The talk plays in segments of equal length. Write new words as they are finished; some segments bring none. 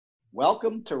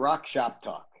Welcome to Rock Shop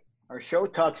Talk. Our show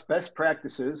talks best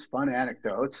practices, fun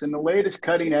anecdotes, and the latest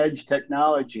cutting edge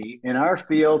technology in our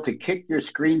field to kick your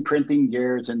screen printing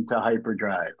gears into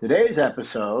hyperdrive. Today's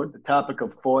episode, the topic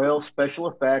of foil, special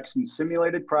effects, and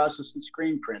simulated process and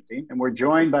screen printing. And we're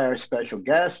joined by our special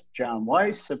guest, John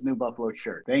Weiss of New Buffalo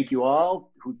Shirt. Thank you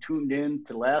all who tuned in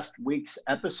to last week's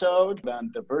episode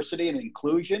on diversity and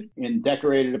inclusion in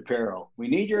decorated apparel. We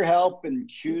need your help in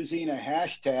choosing a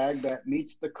hashtag that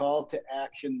meets the call to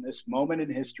action this moment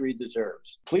in history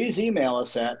deserves. Please email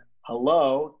us at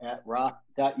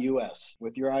hello@rock.us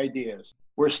with your ideas.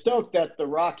 We're stoked that the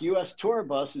Rock US Tour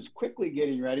bus is quickly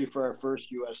getting ready for our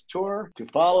first US tour. To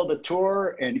follow the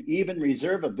tour and even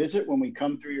reserve a visit when we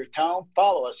come through your town,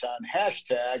 follow us on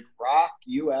hashtag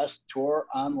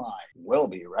RockUSTourOnline. We'll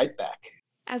be right back.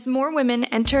 As more women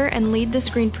enter and lead the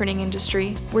screen printing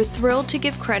industry, we're thrilled to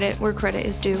give credit where credit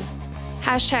is due.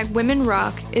 Hashtag Women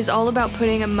Rock is all about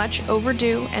putting a much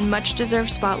overdue and much deserved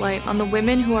spotlight on the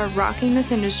women who are rocking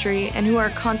this industry and who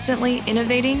are constantly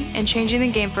innovating and changing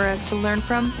the game for us to learn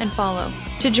from and follow.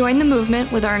 To join the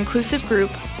movement with our inclusive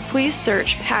group, please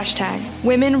search hashtag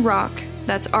Women Rock,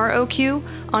 that's ROQ,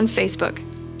 on Facebook.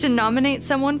 To nominate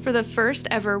someone for the first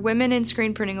ever Women in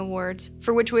Screen Printing Awards,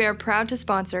 for which we are proud to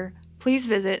sponsor, please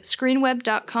visit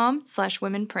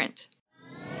screenweb.com/womenprint.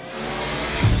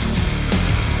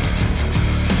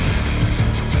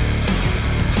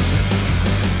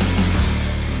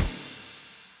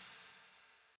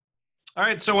 All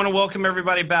right, so I want to welcome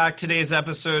everybody back. Today's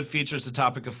episode features the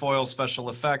topic of foil, special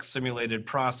effects, simulated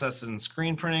process, and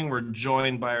screen printing. We're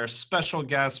joined by our special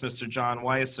guest, Mr. John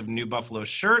Weiss of New Buffalo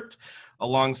Shirt,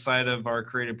 alongside of our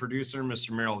creative producer,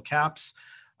 Mr. Merrill Capps.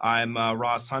 I'm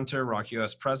Ross Hunter, Rock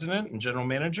US President and General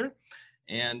Manager.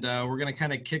 And we're going to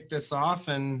kind of kick this off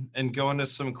and go into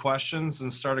some questions and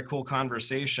start a cool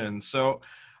conversation. So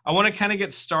I want to kind of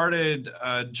get started,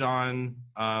 John,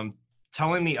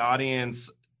 telling the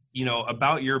audience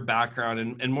about your background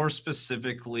and more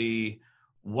specifically,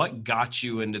 what got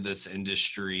you into this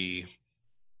industry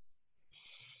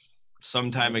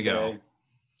some time ago?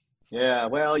 Yeah,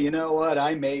 well, you know what?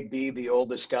 I may be the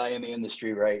oldest guy in the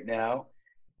industry right now.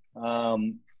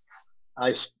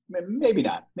 Maybe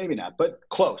not, but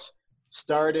close.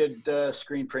 Started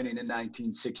screen printing in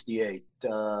 1968.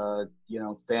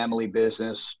 Family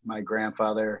business. My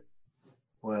grandfather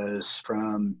was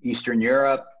from Eastern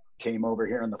Europe. Came over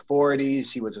here in the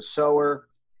 40s. He was a sewer,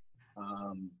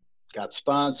 got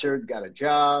sponsored, got a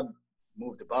job,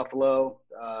 moved to Buffalo.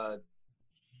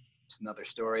 It's another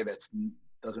story that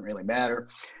doesn't really matter.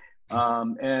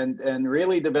 And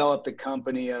really developed a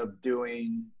company of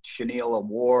doing chenille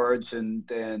awards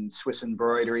and Swiss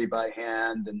embroidery by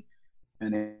hand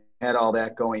and had all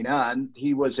that going on.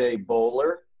 He was a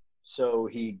bowler, so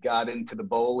he got into the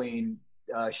bowling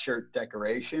shirt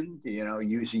decoration,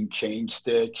 using chain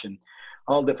stitch and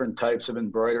all different types of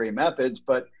embroidery methods.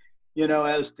 But,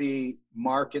 as the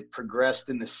market progressed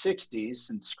in the 60s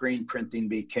and screen printing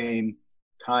became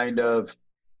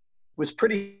was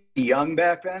pretty young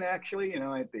back then, actually,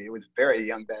 it was very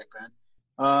young back then.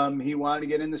 He wanted to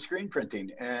get into screen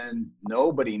printing and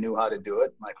nobody knew how to do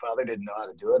it. My father didn't know how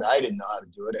to do it. I didn't know how to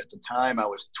do it. At the time I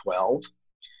was 12.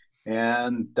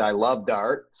 And I loved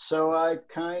art. So I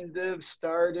kind of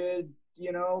started,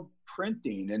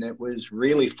 printing. And it was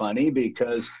really funny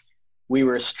because we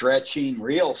were stretching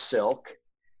real silk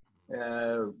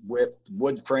with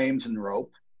wood frames and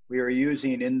rope. We were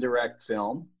using indirect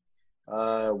film.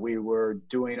 We were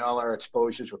doing all our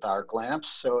exposures with arc lamps.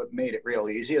 So it made it real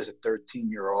easy as a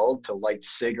 13-year-old to light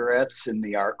cigarettes in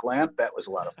the arc lamp. That was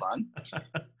a lot of fun.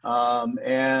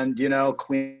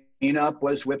 Cleanup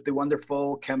was with the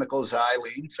wonderful chemical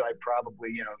xylene. So I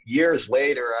probably, years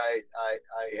later, I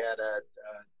had a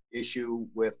issue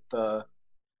with,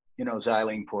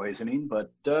 xylene poisoning,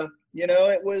 but, it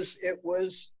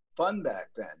was fun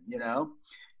back then,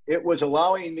 it was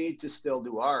allowing me to still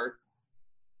do art,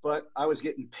 but I was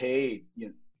getting paid,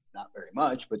 not very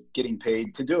much, but getting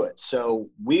paid to do it. So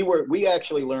we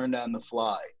actually learned on the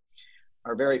fly.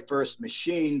 Our very first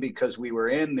machine, because we were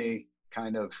in the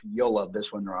kind of, you'll love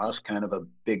this one, Ross, kind of a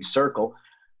big circle.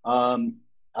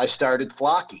 I started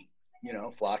flocking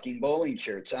bowling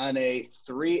shirts on a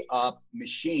 3-up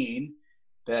machine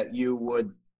that you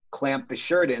would clamp the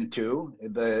shirt into,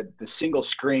 the single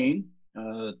screen,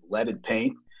 leaded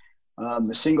paint.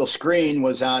 The single screen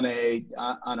was on a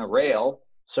rail.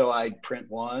 So I'd print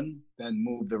one, then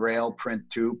move the rail, print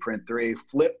two, print three,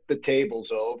 flip the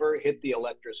tables over, hit the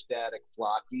electrostatic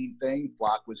flocking thing.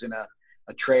 Flock was in a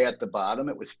tray at the bottom.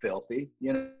 It was filthy,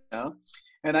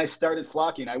 and I started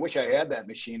flocking. I wish I had that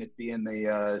machine. It'd be in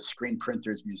the Screen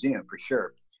Printers Museum for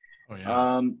sure. Oh,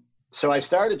 yeah. So I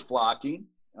started flocking.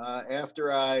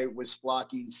 After I was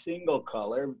flocking single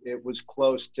color, it was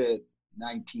close to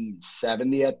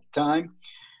 1970 at the time.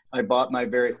 I bought my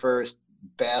very first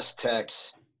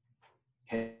Bastex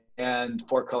and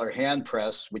 4-color hand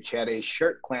press, which had a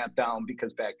shirt clamp down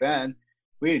because back then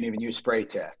we didn't even use spray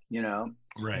tack, you know.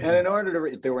 Right. And in order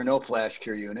to, there were no flash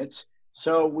cure units.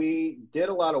 So we did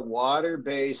a lot of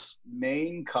water-based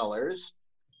main colors,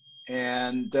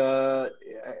 and I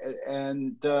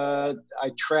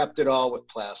trapped it all with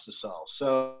plastisol,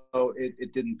 so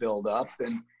it didn't build up,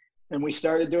 and we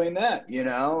started doing that. You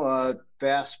know,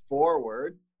 fast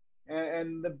forward,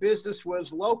 and the business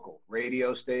was local: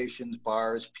 radio stations,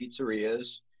 bars,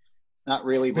 pizzerias. Not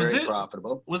really very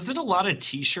profitable. Was it a lot of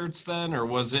T-shirts then, or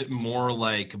was it more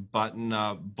like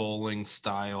button-up bowling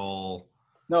style?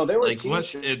 No, there were like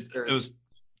T-shirts. It was.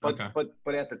 Okay.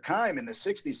 But at the time in the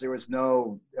 60s, there was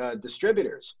no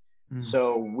distributors.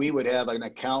 So we would have an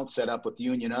account set up with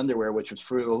Union Underwear, which was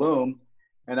Fruit of the Loom.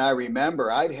 And I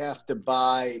remember I'd have to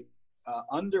buy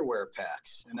underwear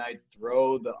packs, and I'd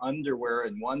throw the underwear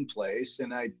in one place,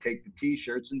 and I'd take the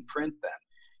T-shirts and print them.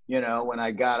 You know, when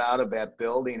I got out of that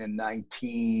building in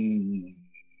 80,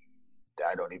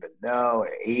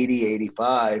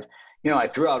 85, you know, I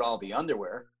threw out all the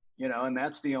underwear. You know, and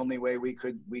that's the only way we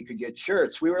could get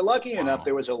shirts. We were lucky enough.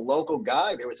 There was a local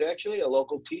guy. There was actually a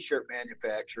local T-shirt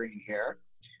manufacturing here,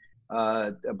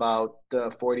 about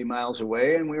 40 miles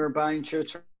away, and we were buying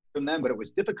shirts from them. But it was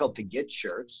difficult to get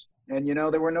shirts, and you know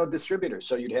there were no distributors,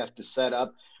 so you'd have to set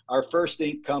up. Our first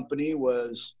ink company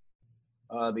was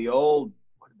the old,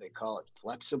 what did they call it?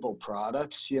 Flexible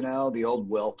Products. You know, the old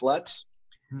Wilflex.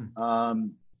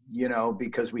 You know,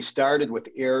 because we started with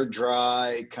air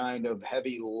dry, kind of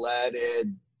heavy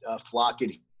leaded flock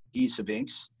adhesive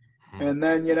inks. And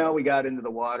then, you know, we got into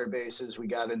the water bases, we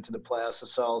got into the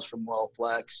plastisols from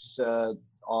Wellflex,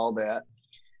 all that.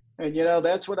 And, you know,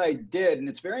 that's what I did. And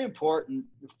it's very important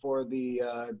for the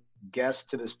guests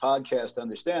to this podcast to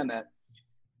understand that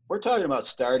we're talking about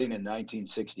starting in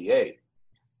 1968.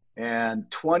 And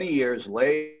 20 years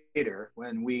later,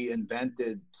 when we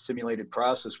invented simulated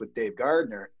process with Dave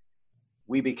Gardner,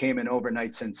 we became an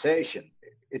overnight sensation.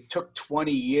 It took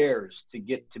 20 years to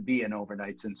get to be an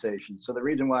overnight sensation. So the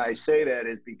reason why I say that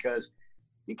is because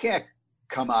you can't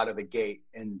come out of the gate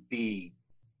and be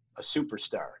a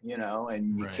superstar, you know,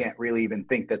 and you can't really even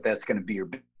think that that's going to be your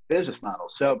business model.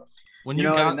 So when you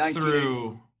got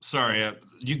through,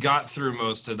 you got through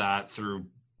most of that through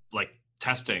like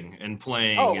testing and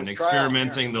playing and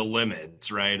experimenting the limits,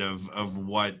 right, of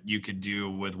what you could do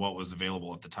with what was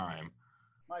available at the time.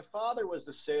 My father was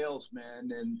the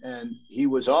salesman, and he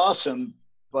was awesome,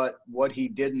 but what he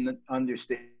didn't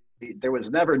understand, there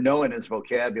was never no in his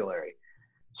vocabulary.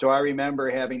 So I remember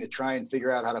having to try and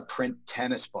figure out how to print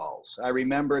tennis balls. I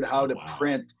remembered how to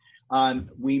print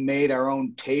we made our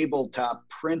own tabletop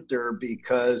printer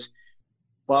because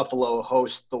Buffalo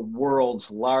hosts the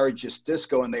world's largest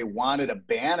disco, and they wanted a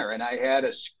banner, and I had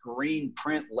a screen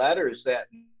print letters that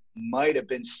might have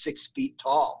been 6 feet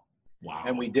tall. Wow.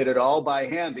 And we did it all by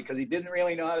hand because he didn't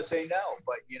really know how to say no.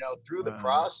 But, you know, through the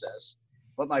process,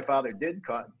 what my father did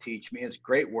teach me is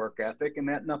great work ethic, and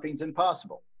that nothing's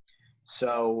impossible.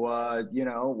 So, you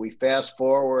know, we fast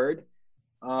forward.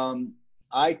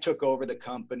 I took over the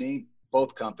company,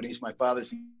 both companies, my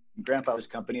father's and grandfather's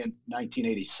company, in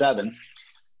 1987.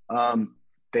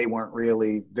 They weren't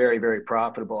really very, very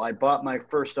profitable. I bought my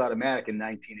first automatic in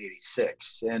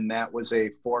 1986, and that was a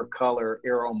 4-color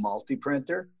Aero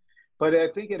multi-printer. But I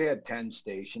think it had 10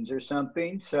 stations or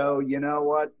something. So, you know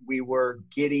what? We were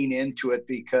getting into it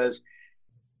because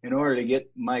in order to get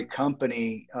my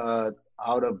company out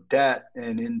of debt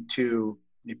and into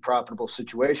the profitable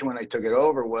situation when I took it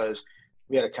over was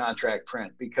we had a contract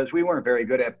print because we weren't very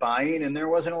good at buying, and there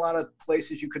wasn't a lot of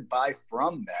places you could buy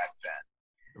from back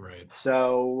then. Right.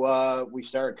 So we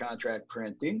started contract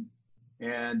printing,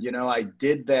 and, you know, I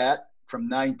did that from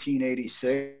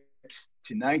 1986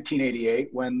 to 1988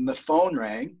 when the phone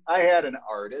rang. I had an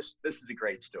artist. This is a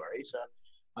great story. So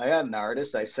I had an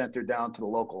artist. I sent her down to the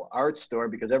local art store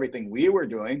because everything we were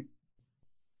doing,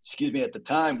 at the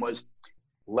time was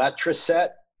Letraset,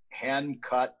 hand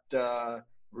cut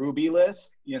Rubylith,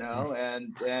 you know,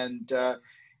 and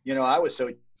you know, I was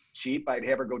so cheap, I'd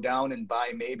have her go down and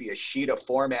buy maybe a sheet of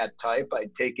format type.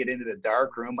 I'd take it into the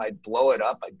dark room, I'd blow it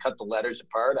up, I'd cut the letters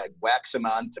apart, I'd wax them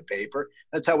onto paper.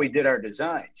 That's how we did our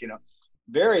designs, you know.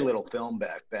 Very little film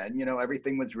back then, you know,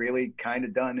 everything was really kind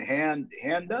of done hand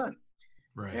done.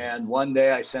 Right. And one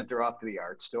day I sent her off to the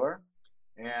art store,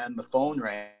 and the phone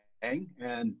rang,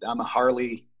 and I'm a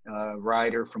Harley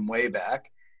rider from way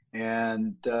back.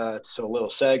 And so a little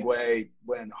segue,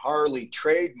 when Harley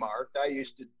trademarked, I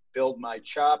used to build my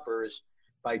choppers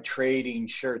by trading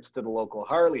shirts to the local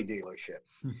Harley dealership.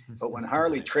 But when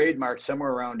Harley Nice. trademarked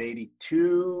somewhere around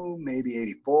 82, maybe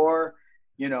 84,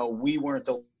 we weren't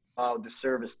allowed to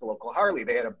service the local Harley.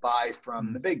 They had to buy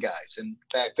from the big guys. And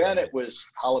back then it was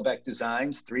Hollebeck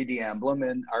Designs, 3D Emblem,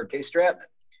 and RK Stratman.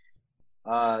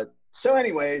 So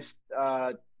anyways,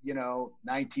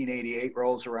 1988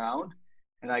 rolls around.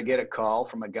 And I get a call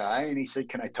from a guy, and he said,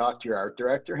 "Can I talk to your art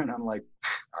director?" And I'm like,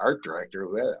 "Art director?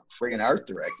 What? Friggin' art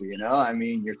director, I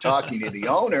mean, you're talking to the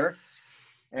owner."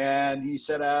 And he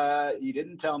said, he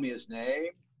didn't tell me his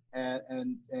name.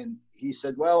 And he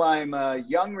said, "Well, I'm a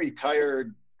young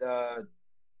retired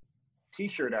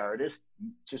T-shirt artist,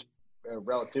 just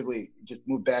just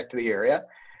moved back to the area.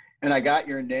 And I got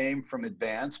your name from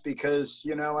Advance because,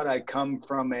 you know what, I come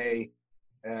from an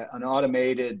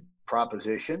automated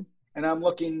proposition. And I'm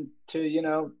looking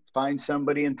to, find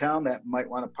somebody in town that might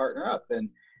want to partner up." And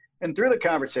through the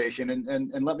conversation,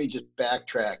 and let me just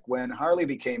backtrack. When Harley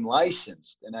became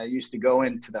licensed, and I used to go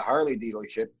into the Harley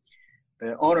dealership,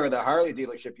 the owner of the Harley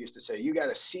dealership used to say, "You got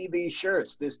to see these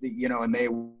shirts." And they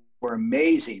were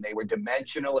amazing. They were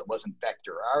dimensional. It wasn't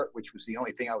vector art, which was the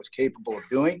only thing I was capable of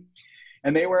doing.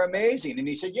 And they were amazing. And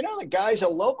he said, "The guy's a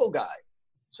local guy."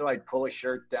 So I'd pull a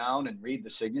shirt down and read the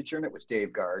signature, and it was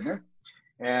Dave Gardner.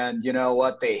 And you know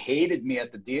what? They hated me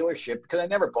at the dealership because I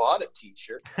never bought a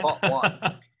T-shirt, bought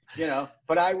one,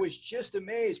 but I was just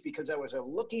amazed because I was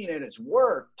looking at his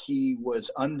work. He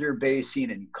was underbasing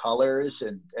in colors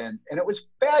and it was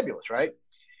fabulous, right?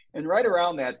 And right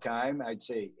around that time, I'd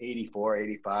say 84,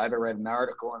 85, I read an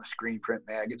article in a Screen Print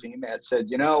magazine that said,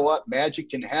 "You know what? Magic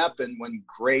can happen when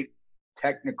great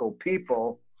technical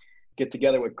people get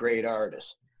together with great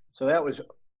artists." So that was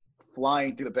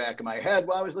flying through the back of my head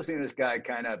while I was listening to this guy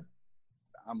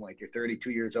I'm like, "You're 32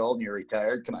 years old and you're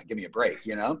retired. Come on, give me a break,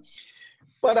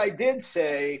 But I did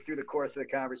say through the course of the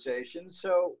conversation,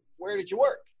 "So where did you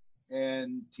work?"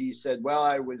 And he said, "Well,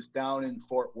 I was down in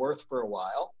Fort Worth for a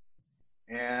while.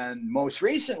 And most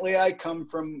recently I come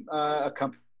from a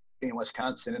company in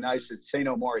Wisconsin." And I said, "Say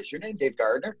no more. Is your name Dave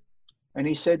Gardner?" And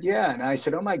he said, "Yeah." And I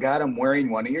said, "Oh my God, I'm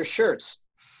wearing one of your shirts."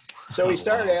 So he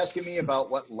started asking me about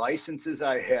what licenses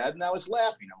I had, and I was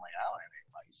laughing. I'm like, "I don't have any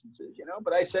licenses,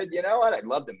 But I said, "You know what? I'd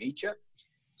love to meet you.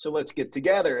 So let's get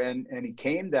together." And he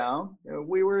came down.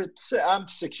 I'm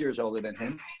 6 years older than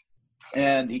him,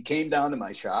 and he came down to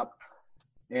my shop,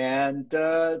 and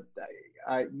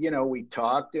we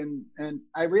talked, and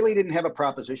I really didn't have a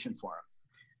proposition for him.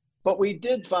 But we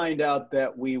did find out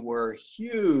that we were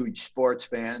huge sports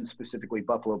fans, specifically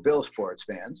Buffalo Bills sports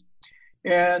fans.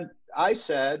 And I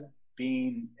said,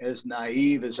 being as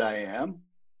naive as I am,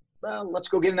 "Well, let's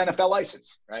go get an NFL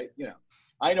license, right?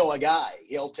 I know a guy,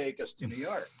 he'll take us to New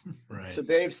York." Right. So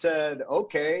Dave said,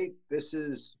 "Okay, this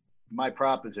is my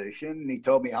proposition." And he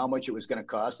told me how much it was going to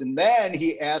cost. And then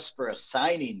he asked for a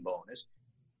signing bonus.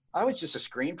 I was just a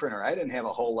screen printer. I didn't have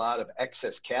a whole lot of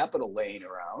excess capital laying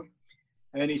around.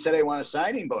 And he said, "I want a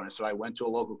signing bonus." So I went to a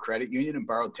local credit union and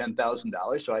borrowed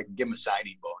 $10,000 so I could give him a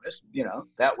signing bonus.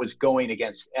 That was going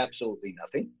against absolutely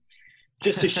nothing.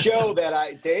 Just to show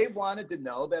that Dave wanted to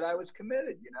know that I was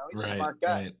committed. He's a smart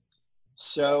guy. Right.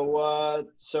 So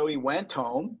he went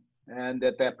home. And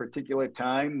at that particular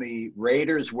time, the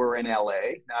Raiders were in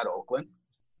LA, not Oakland.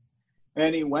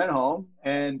 And he went home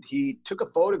and he took a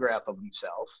photograph of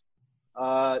himself,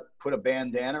 put a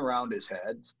bandana around his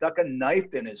head, stuck a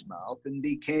knife in his mouth, and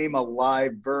became a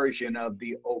live version of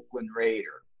the Oakland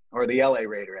Raider, or the LA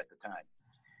Raider at the time.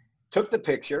 Took the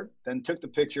picture,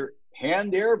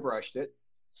 hand airbrushed it,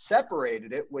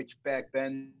 separated it, which back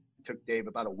then took Dave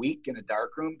about a week in a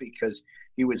darkroom because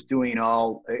he was doing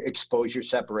all exposure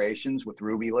separations with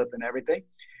Rubylith and everything.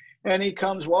 And he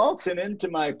comes waltzing into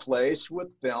my place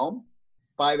with film.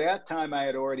 By that time, I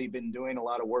had already been doing a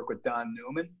lot of work with Don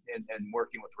Newman and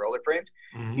working with roller frames.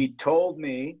 Mm-hmm. He told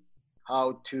me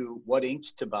what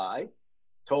inks to buy,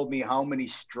 told me how many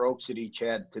strokes it each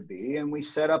had to be, and we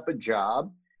set up a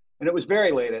job. And it was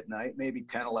very late at night, maybe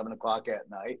 10, 11 o'clock at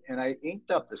night. And I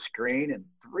inked up the screen, and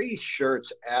 3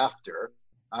 shirts after,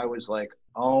 I was like,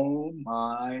 oh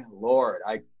my Lord,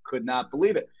 I could not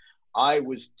believe it. I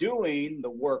was doing the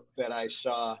work that I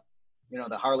saw,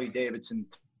 the Harley Davidson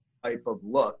type of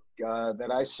look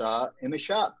that I saw in the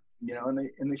shop,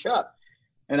 in the shop.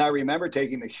 And I remember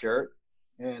taking the shirt,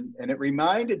 and it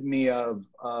reminded me of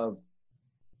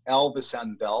Elvis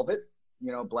on Velvet,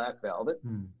 Black Velvet,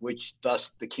 which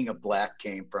thus the King of Black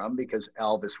came from, because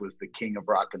Elvis was the king of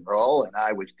rock and roll, and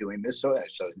I was doing this, so I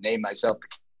named myself the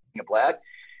King of Black.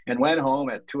 and went home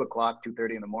at 2:00,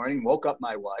 2:30 in the morning, woke up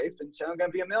my wife and said, I'm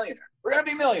going to be a millionaire. We're going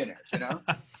to be millionaires, you know?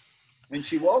 And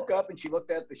she woke up and she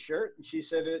looked at the shirt and she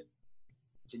said,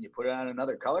 can you put it on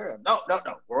another color? No.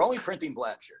 We're only printing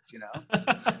black shirts, you know?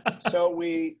 So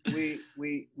we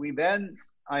then,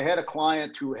 I had a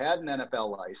client who had an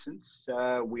NFL license.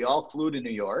 We all flew to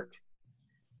New York.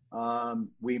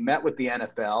 We met with the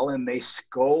NFL and they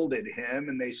scolded him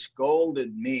and they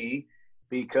scolded me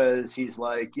because he's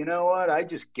like, you know what? I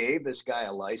just gave this guy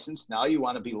a license. Now you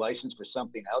want to be licensed for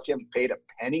something else. You haven't paid a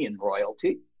penny in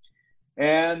royalty.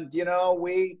 And,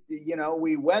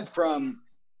 we went from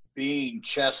being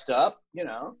chest up,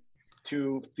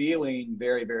 to feeling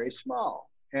very, very small.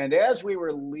 And as we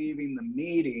were leaving the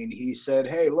meeting, he said,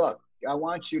 hey, look, I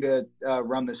want you to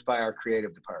run this by our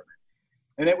creative department.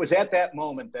 And it was at that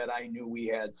moment that I knew we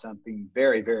had something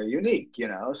very, very unique,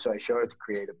 So I showed it to the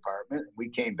creative department. We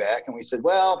came back and we said,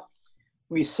 well,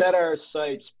 we set our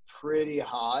sights pretty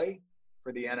high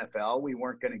for the NFL. We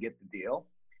weren't going to get the deal,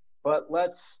 but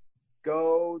let's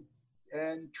go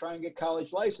and try and get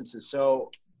college licenses.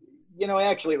 So,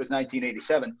 actually it was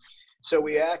 1987. So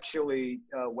we actually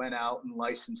went out and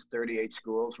licensed 38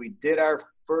 schools. We did our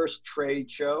first trade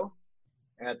show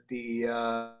at the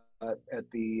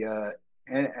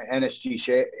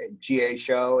NSGA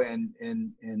show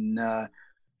in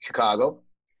Chicago.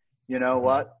 You know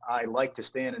what? I like to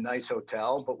stay in a nice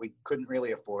hotel, but we couldn't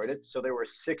really afford it. So there were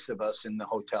 6 of us in the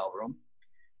hotel room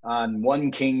on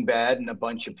one king bed and a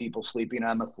bunch of people sleeping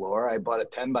on the floor. I bought a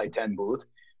 10 by 10 booth,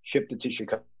 shipped it to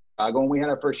Chicago, and we had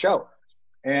our first show.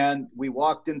 And we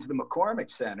walked into the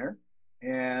McCormick Center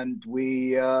and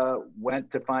we went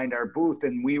to find our booth,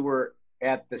 and we were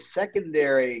at the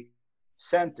secondary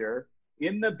center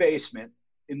in the basement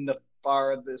in the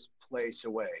farthest place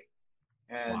away.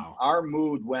 And wow. Our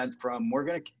mood went from we're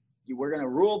gonna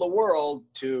rule the world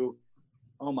to,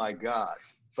 oh my God.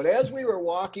 But as we were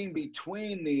walking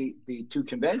between the 2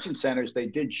 convention centers, they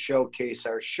did showcase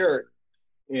our shirt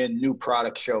in New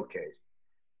Product Showcase.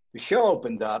 The show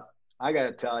opened up. I got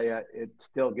to tell you, it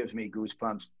still gives me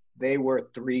goosebumps. They were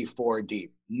 3-4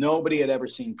 deep. Nobody had ever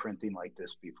seen printing like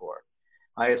this before.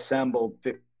 I assembled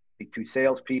 52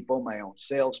 salespeople, my own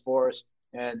sales force,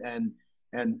 and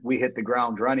we hit the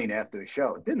ground running after the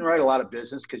show. Didn't write a lot of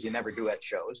business because you never do at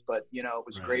shows, but it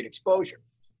was right. Great exposure.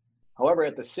 However,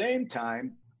 at the same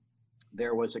time,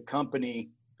 there was a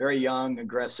company, very young,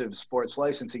 aggressive sports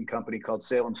licensing company called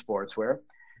Salem Sportswear.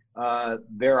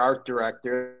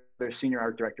 Their senior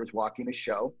art director was walking the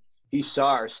show. He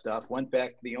saw our stuff, went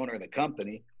back to the owner of the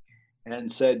company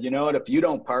and said, you know what, if you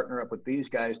don't partner up with these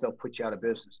guys, they'll put you out of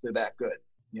business. They're that good,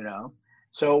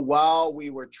 So while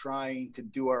we were trying to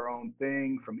do our own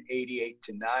thing from 88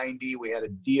 to 90, we had a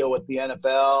deal with the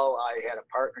NFL. I had a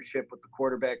partnership with the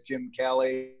quarterback, Jim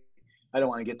Kelly. I don't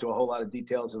want to get to a whole lot of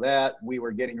details of that. We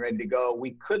were getting ready to go.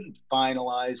 We couldn't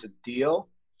finalize a deal.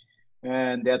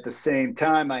 And at the same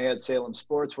time, I had Salem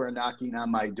Sportswear knocking on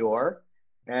my door.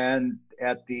 And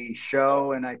at the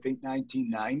show in, I think,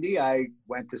 1990, I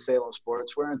went to Salem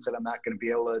Sportswear and said, I'm not going to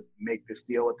be able to make this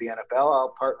deal with the NFL.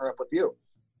 I'll partner up with you.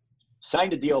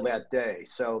 Signed a deal that day.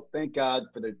 So thank God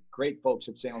for the great folks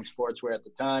at Salem Sportswear at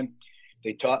the time.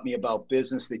 They taught me about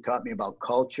business. They taught me about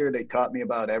culture. They taught me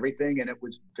about everything. And it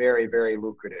was very, very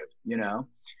lucrative,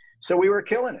 So we were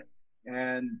killing it.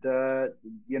 And,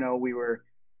 we were,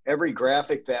 every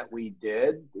graphic that we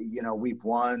did, we've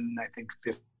won, I think,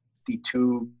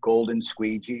 52 golden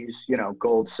squeegees,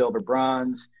 gold, silver,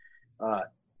 bronze.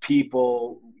 We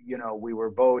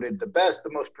were voted the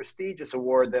most prestigious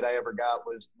award that I ever got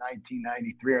was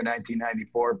 1993 or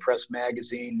 1994. Press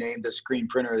Magazine named us Screen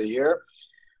Printer of the Year,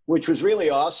 which was really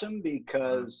awesome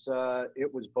because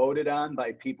it was voted on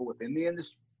by people within the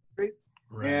industry.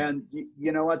 Right. And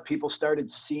you know what? People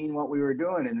started seeing what we were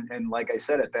doing. And like I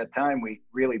said, at that time, we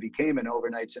really became an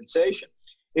overnight sensation.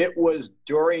 It was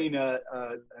during an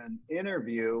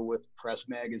interview with Press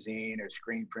Magazine or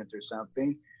Screen Print or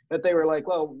something that they were like,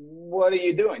 well, what are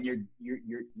you doing?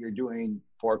 You're doing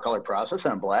 4-color process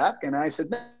on black? And I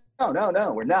said, no,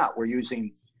 we're not. We're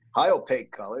using high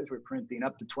opaque colors. We're printing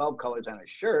up to 12 colors on a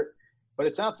shirt, but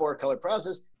it's not 4-color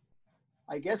process.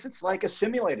 I guess it's like a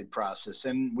simulated process.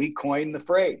 And we coined the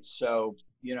phrase. So,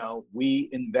 we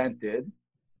invented,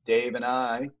 Dave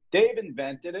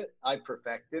invented it. I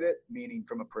perfected it, meaning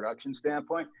from a production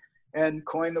standpoint, and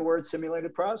coined the word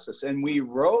simulated process. And we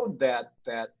rode that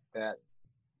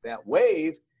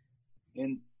wave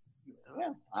in,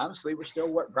 well, honestly, we're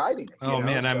still riding it. Oh,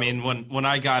 man. So, I mean, when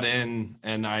I got in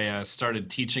and I started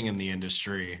teaching in the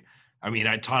industry, I mean,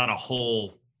 I taught a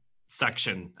whole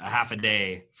section, a half a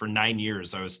day for 9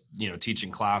 years. I was, teaching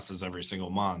classes every single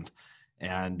month.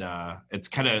 And it's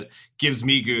kind of gives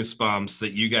me goosebumps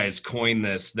that you guys coined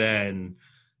this, then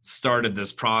started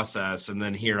this process, and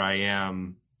then here I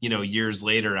am, years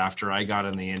later after I got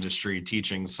in the industry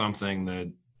teaching something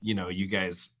that, you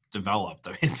guys developed.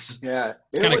 I mean, it's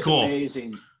kind of cool.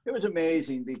 Amazing. It was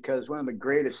amazing because one of the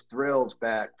greatest thrills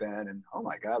back then, and oh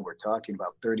my God, we're talking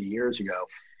about 30 years ago,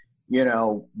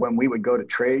 when we would go to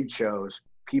trade shows,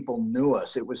 people knew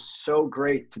us. It was so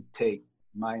great to take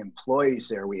my employees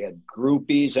there. We had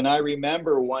groupies. And I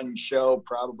remember one show,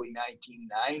 probably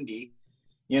 1990,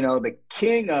 the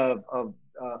king of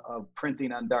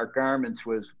printing on dark garments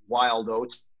was Wild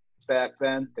Oats back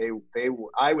then.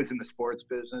 I was in the sports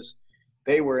business.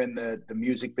 They were in the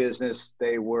music business.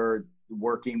 They were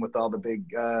working with all the big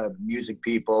music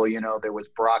people. There was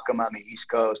Brockham on the East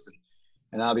Coast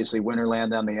and obviously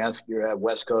Winterland on the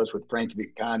West Coast with Frank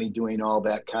Vicani doing all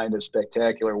that kind of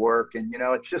spectacular work. And,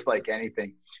 it's just like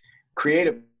anything.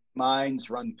 Creative minds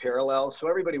run parallel. So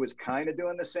everybody was kind of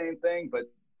doing the same thing,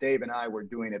 but Dave and I were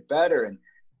doing it better. And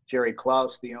Jerry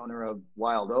Klaus, the owner of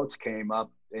Wild Oats, came up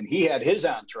and he had his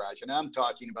entourage. And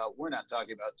we're not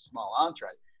talking about small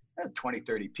entourage. 20,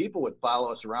 30 people would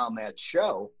follow us around that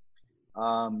show.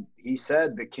 He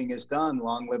said, "The king is done.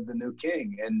 Long live the new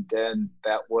king." And then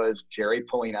that was Jerry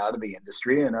pulling out of the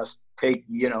industry and us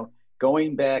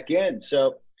going back in.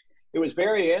 So it was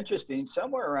very interesting.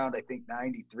 Somewhere around, I think,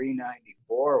 93,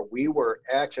 94, we were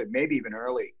actually, maybe even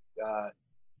early, a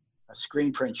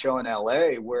screen print show in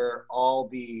LA where all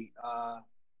the, I'm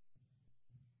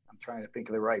trying to think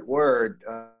of the right word,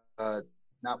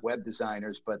 not web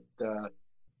designers, but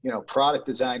product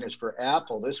designers for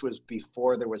Apple. This was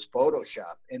before there was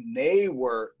Photoshop, and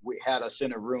we had us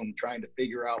in a room trying to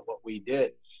figure out what we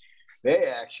did. They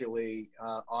actually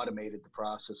automated the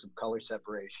process of color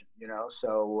separation,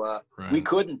 so Right. We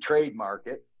couldn't trademark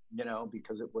it,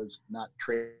 because it was not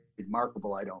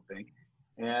trademarkable, I don't think.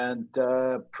 And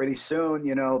pretty soon,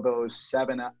 those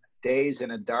 7 days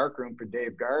in a darkroom for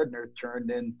Dave Gardner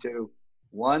turned into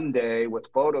one day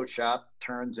with Photoshop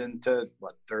turns into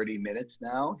 30 minutes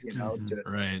now,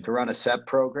 Right. to run a set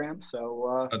program.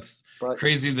 So that's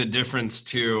crazy. The difference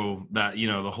too, that,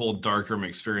 the whole darkroom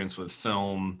experience with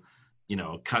film,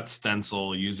 cut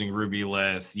stencil using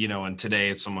Rubylith, and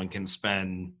today someone can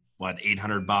spend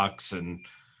 $800 and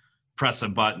press a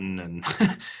button and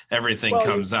everything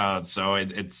comes out. So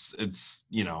it's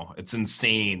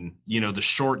insane. The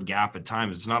short gap of time,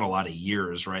 it's not a lot of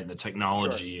years, right? And the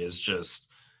technology is just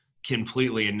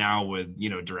completely, and now with,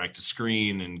 direct to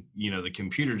screen and, the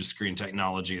computer to screen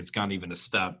technology, it's gone even a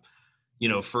step,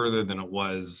 further than it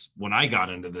was when I got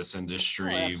into this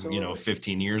industry,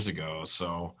 15 years ago.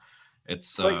 So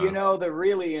it's, but the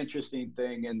really interesting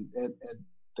thing, and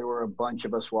there were a bunch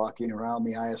of us walking around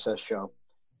the ISS show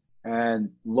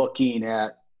and looking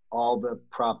at all the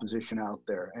proposition out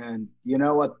there. And you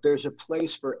know what? There's a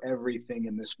place for everything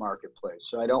in this marketplace.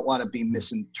 So I don't want to be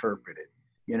misinterpreted.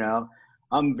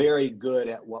 I'm very good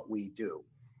at what we do,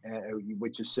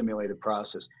 which is simulated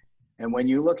process. And when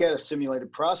you look at a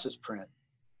simulated process print,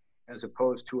 as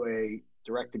opposed to a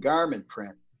direct-to-garment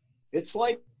print, it's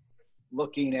like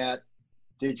looking at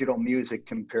digital music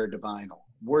compared to vinyl.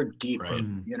 We're deeper. Right.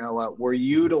 We're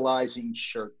utilizing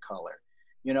shirt color.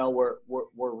 We're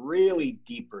really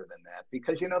deeper than that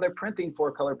because, they're printing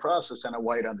 4-color process on a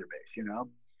white underbase,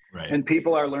 Right. And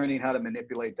people are learning how to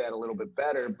manipulate that a little bit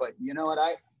better. But you know what?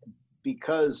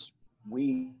 Because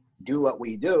we do what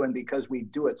we do and because we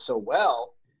do it so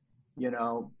well,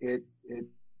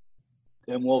 and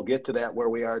we'll get to that where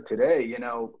we are today,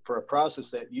 for a process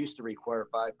that used to require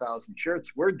 5,000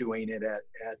 shirts, we're doing it at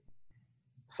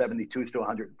 72s to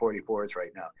 144s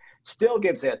right now. Still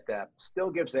gives that depth,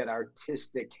 still gives that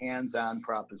artistic hands-on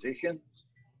proposition,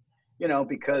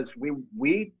 because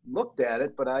we looked at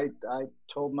it, but I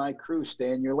told my crew,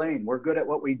 stay in your lane. We're good at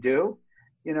what we do.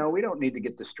 We don't need to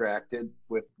get distracted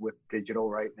with digital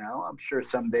right now. I'm sure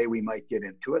someday we might get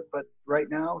into it, but right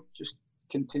now, just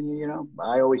continue.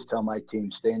 I always tell my team,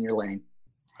 stay in your lane.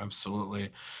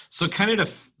 Absolutely. So kind of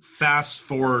to fast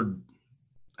forward,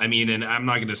 and I'm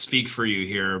not going to speak for you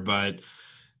here, but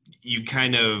you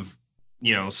kind of,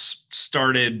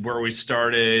 started where we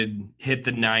started, hit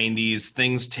the 90s,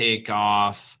 things take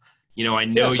off. I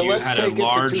know you had a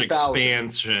large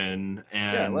expansion,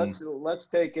 and let's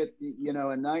take it. In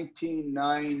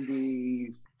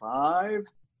 1995,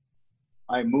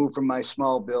 I moved from my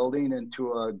small building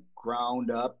into a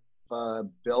ground up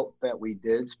built that we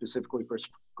did specifically for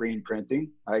screen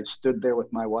printing. I stood there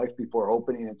with my wife before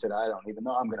opening and said, I don't even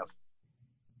know, I'm going to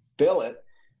fill it,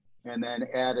 and then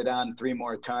added on 3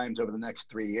 more times over the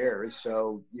next 3 years.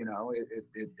 So,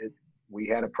 we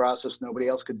had a process nobody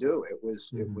else could do. It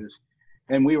was,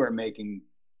 and we were making,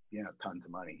 tons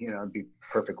of money, to be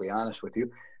perfectly honest with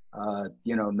you.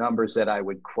 Numbers that I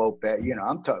would quote back,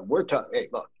 we're talking, hey,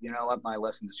 look, what my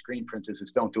lesson to screen printers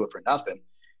is don't do it for nothing.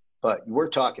 But we're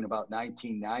talking about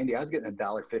 1990. I was getting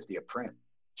 $1.50 a print.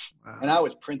 Wow. And I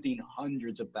was printing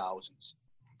hundreds of thousands.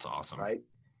 That's awesome. Right.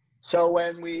 So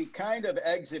when we kind of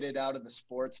exited out of the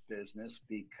sports business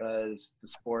because the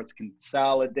sports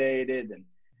consolidated and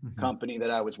the company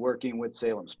that I was working with,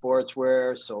 Salem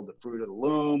Sportswear, sold the fruit of the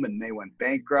loom and they went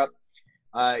bankrupt.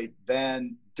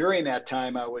 During that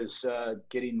time, I was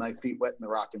getting my feet wet in the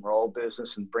rock and roll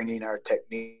business and bringing our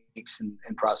techniques and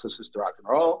processes to rock and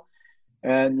roll.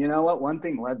 And you know what? One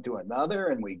thing led to another,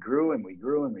 and we grew and we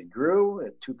grew and we grew.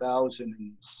 At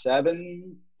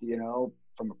 2007,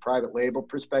 from a private label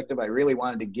perspective, I really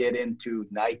wanted to get into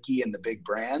Nike and the big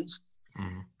brands.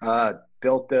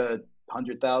 Built a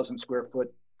 100,000 square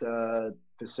foot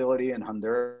facility in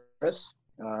Honduras.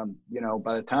 By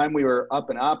the time we were up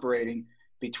and operating,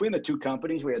 between the two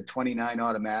companies, we had 29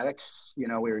 automatics. We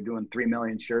were doing 3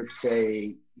 million shirts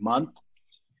a month.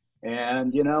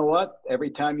 And you know what?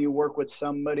 Every time you work with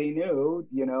somebody new,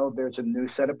 there's a new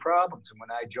set of problems. And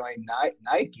when I joined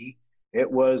Nike, it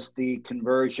was the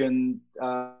conversion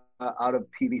out of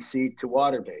PVC to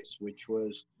water-based, which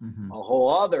was a whole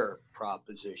other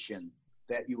proposition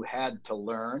that you had to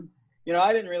learn.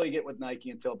 I didn't really get with Nike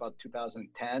until about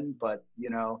 2010, but,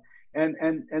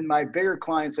 and my bigger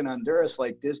clients in Honduras,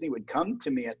 like Disney, would come to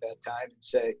me at that time and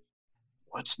say,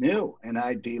 what's new? And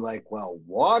I'd be like, well,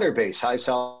 water-based high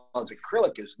solids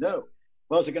acrylic is new.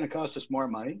 Well, is it going to cost us more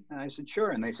money? And I said,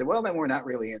 sure. And they said, well, then we're not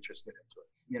really interested into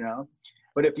it,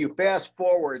 But if you fast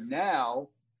forward now,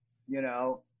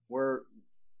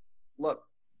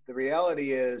 the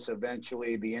reality is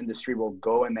eventually the industry will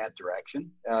go in that direction.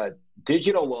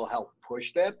 Digital will help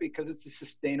push that because it's a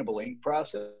sustainable ink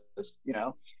process,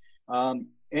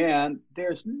 and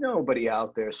there's nobody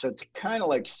out there. So to kind of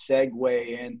like segue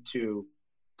into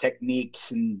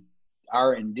techniques and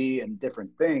R&D and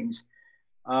different things,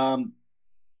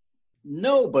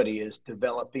 nobody is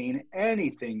developing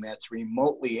anything that's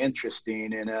remotely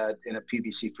interesting in a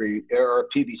PVC free or a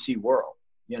PVC world.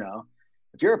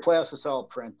 If you're a plastisol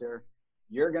printer,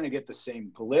 you're going to get the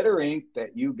same glitter ink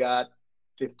that you got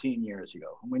 15 years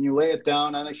ago. When you lay it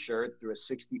down on a shirt through a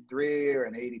 63 or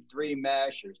an 83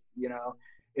 mesh, or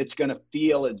it's going to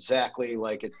feel exactly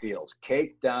like it feels,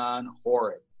 caked on,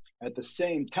 horrid. At the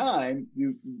same time,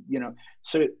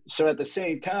 so at the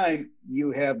same time,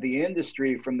 you have the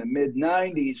industry from the mid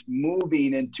 90s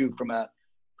moving into, from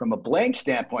a blank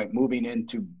standpoint, moving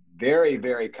into very,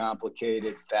 very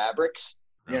complicated fabrics,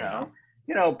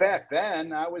 back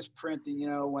then I was printing,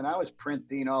 when I was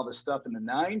printing all the stuff in the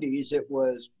 90s, it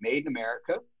was made in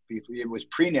America. It was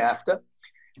pre-NAFTA.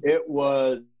 It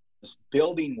was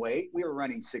building weight. We were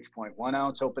running 6.1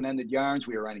 ounce open-ended yarns.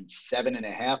 We were running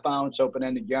 7.5 ounce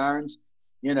open-ended yarns,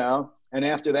 and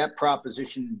after that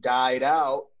proposition died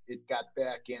out, it got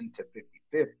back into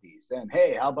 50/50s. Then,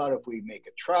 hey, how about if we make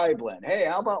a tri-blend? Hey,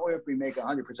 how about if we make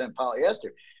 100%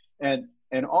 polyester?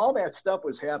 And all that stuff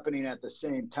was happening at the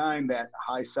same time that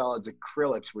high solids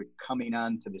acrylics were coming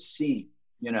onto the scene,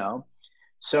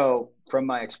 So from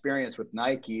my experience with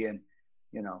Nike and,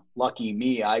 lucky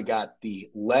me, I got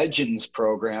the Legends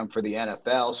program for the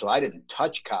NFL. So I didn't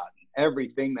touch cotton.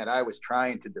 Everything that I was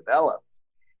trying to develop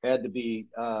had to be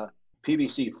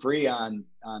PVC free on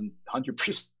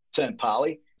 100%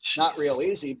 poly. Jeez. Not real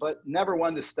easy, but never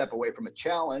one to step away from a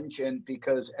challenge. And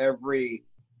because every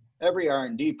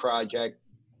R&D project,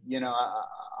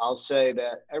 I'll say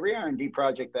that every R&D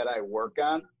project that I work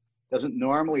on doesn't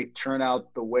normally turn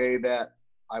out the way that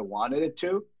I wanted it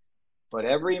to, but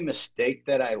every mistake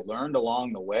that I learned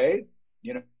along the way,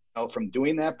 from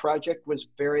doing that project was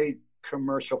very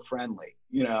commercial friendly,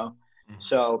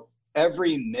 So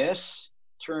every miss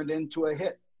turned into a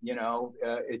hit,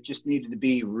 it just needed to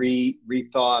be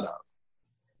rethought of.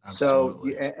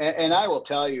 Absolutely. So, and I will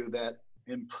tell you that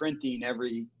in printing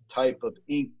every type of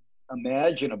ink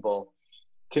imaginable,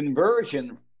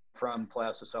 conversion from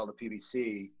plastisol to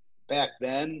PVC back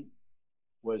then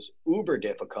was uber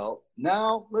difficult.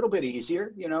 Now a little bit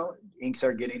easier, inks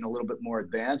are getting a little bit more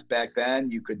advanced. Back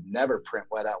then you could never print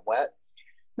wet on wet.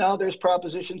 Now there's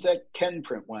propositions that can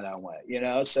print wet on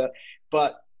wet, so,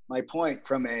 but my point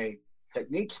from a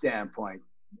technique standpoint,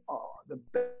 the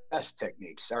best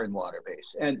techniques are in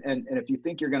water-based. And if you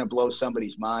think you're going to blow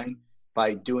somebody's mind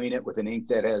by doing it with an ink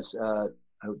that has,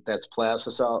 that's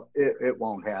plastisol, it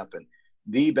won't happen.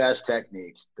 The best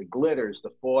techniques, the glitters,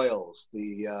 the foils,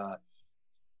 the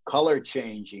color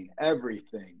changing,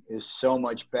 everything is so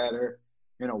much better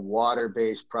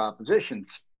water-based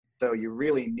propositions. So you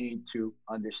really need to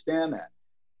understand that.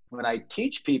 When I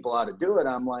teach people how to do it,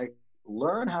 I'm like,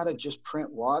 learn how to just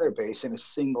print water-based in a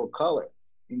single color.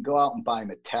 You can go out and buy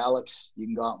metallics. You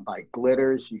can go out and buy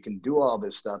glitters. You can do all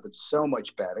this stuff. It's so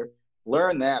much better.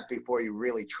 Learn that before you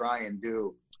really try and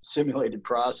do simulated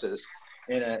process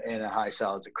in a high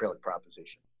solids acrylic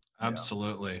proposition.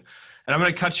 Absolutely. And I'm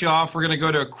going to cut you off. We're going to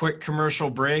go to a quick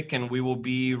commercial break, and we will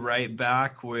be right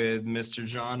back with Mr.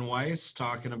 John Weiss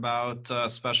talking about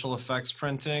special effects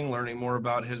printing, learning more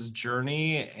about his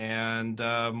journey, and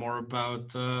more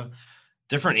about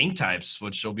different ink types,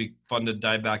 which will be fun to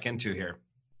dive back into here.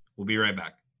 We'll be right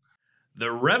back.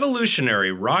 The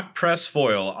revolutionary Rock Press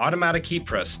Foil automatic heat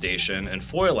press station and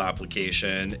foil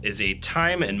application is a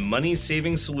time and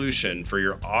money-saving solution for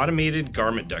your automated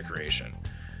garment decoration.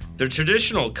 The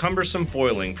traditional cumbersome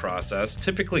foiling process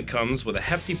typically comes with a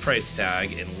hefty price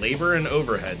tag in labor and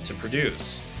overhead to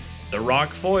produce. The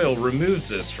Rock Foil removes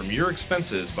this from your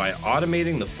expenses by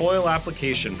automating the foil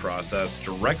application process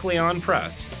directly on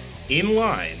press, in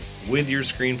line with your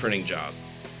screen printing job.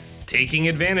 Taking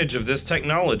advantage of this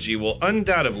technology will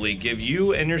undoubtedly give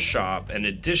you and your shop an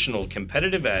additional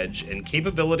competitive edge in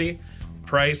capability,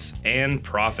 price, and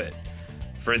profit.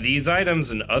 For these items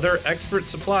and other expert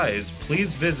supplies,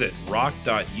 please visit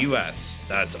rock.us,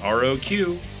 that's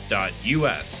ROQ.us,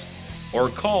 or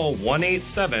call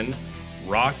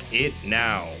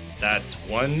 187-ROCK-IT-NOW, that's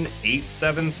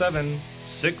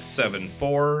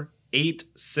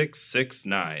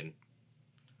 1-877-674-8669.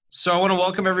 So I want to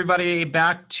welcome everybody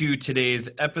back to today's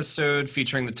episode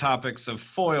featuring the topics of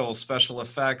foil, special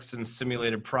effects, and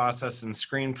simulated process and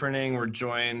screen printing. We're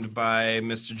joined by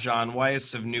Mr. John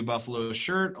Weiss of New Buffalo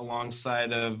Shirt,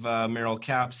 alongside of Meryl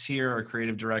Capps here, our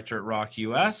creative director at Rock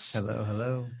US. Hello,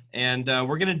 hello. And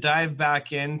we're going to dive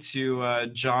back into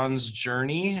John's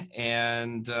journey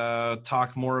and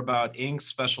talk more about ink,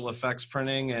 special effects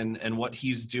printing, and what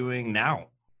he's doing now.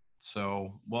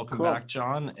 So welcome back,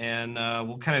 John, and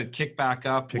we'll kind of kick back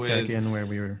up Pick with back in where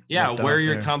we were. where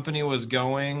your company was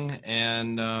going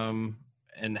and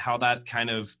how that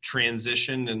kind of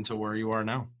transitioned into where you are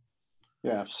now.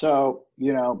 Yeah. So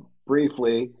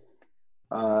briefly,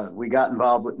 we got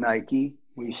involved with Nike.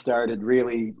 We started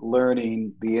really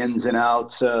learning the ins and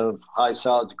outs of high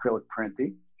solids acrylic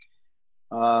printing.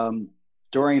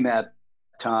 During that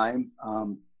time,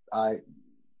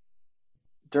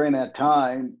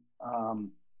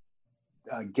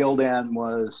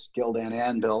 Gildan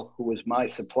Anvil, who was my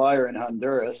supplier in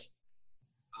Honduras,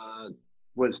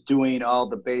 was doing all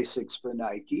the basics for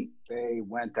Nike. They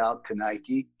went out to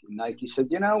Nike. Nike said,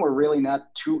 we're really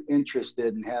not too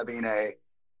interested in having a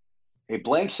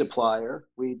blank supplier.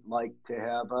 We'd like to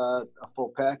have a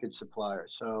full package supplier.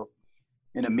 So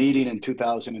in a meeting in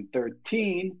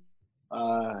 2013,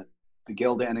 the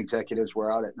Gildan executives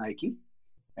were out at Nike,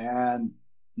 and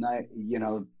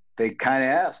they kind of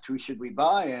asked, who should we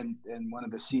buy? And one of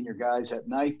the senior guys at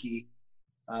Nike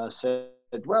said,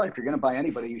 well, if you're going to buy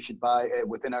anybody, you should buy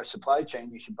within our supply chain,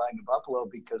 you should buy New Buffalo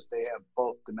because they have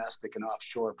both domestic and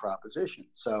offshore propositions.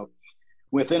 So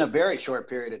within a very short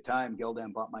period of time,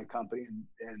 Gildan bought my company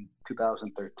in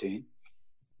 2013.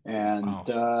 And, wow.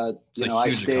 It's a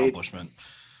huge accomplishment.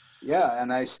 Yeah.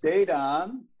 And I stayed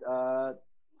on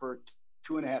for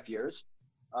 2.5 years.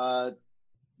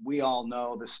 We all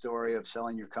know the story of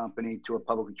selling your company to a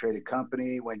publicly traded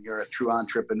company. When you're a true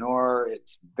entrepreneur,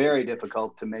 it's very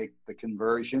difficult to make the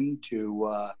conversion to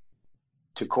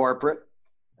corporate.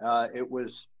 It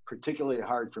was particularly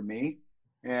hard for me,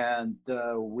 and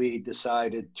we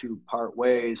decided to part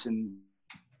ways in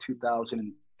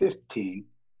 2015.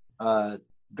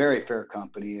 Very fair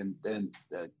company and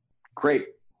great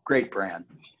brand.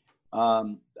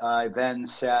 I then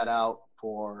sat out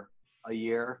for a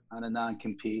year on a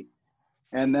non-compete,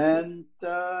 and then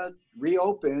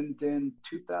reopened in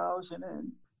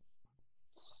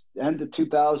end of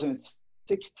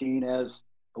 2016 as,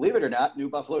 believe it or not, New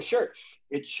Buffalo Shirt.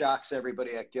 It shocks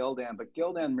everybody at Gildan, but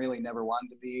Gildan really never wanted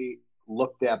to be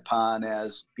looked upon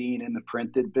as being in the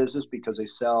printed business because they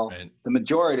sell the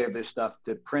majority of their stuff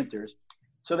to printers.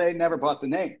 So they never bought the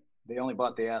name. They only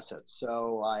bought the assets.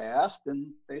 So I asked, and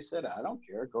they said, I don't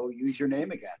care, go use your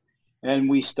name again. And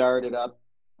we started up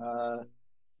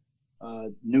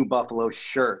New Buffalo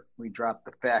Shirt. We dropped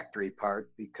the factory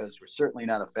part because we're certainly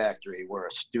not a factory. We're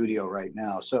a studio right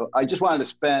now. So I just wanted to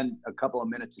spend a couple of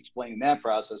minutes explaining that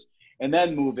process and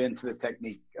then move into the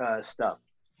technique stuff.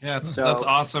 Yeah, that's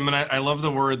awesome. And I love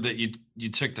the word that you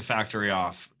took the factory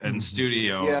off and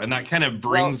studio. Yeah. And that kind of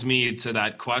brings me to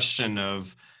that question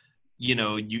of, you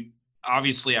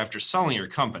obviously after selling your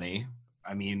company,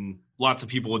 I mean, lots of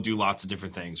people would do lots of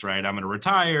different things, right? I'm going to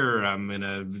retire, I'm going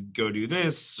to go do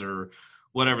this, or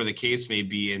whatever the case may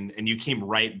be. And you came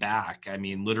right back. I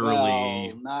mean, literally.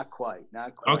 Well, not quite.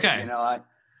 Okay.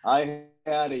 I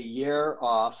had a year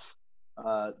off,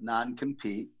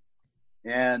 non-compete.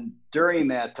 And during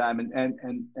that time,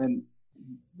 and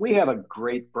we have a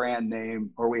great brand name,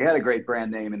 or we had a great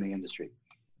brand name in the industry.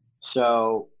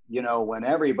 So, when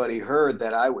everybody heard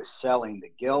that I was selling to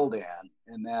Gildan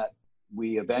and that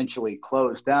we eventually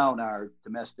closed down our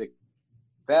domestic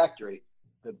factory,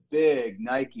 the big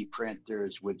Nike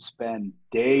printers would spend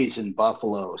days in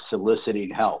Buffalo soliciting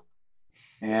help.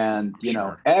 And,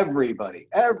 everybody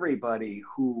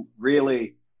who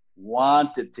really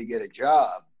wanted to get a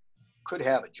job could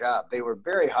have a job. They were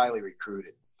very highly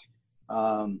recruited.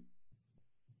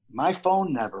 My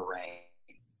phone never rang.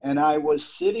 And I was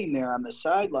sitting there on the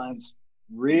sidelines,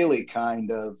 really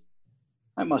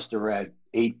I must have read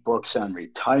 8 books on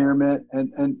retirement.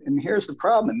 And here's the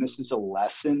problem. And this is a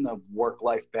lesson of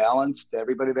work-life balance to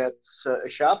everybody that's a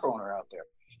shop owner out there.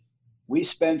 We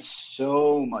spent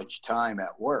so much time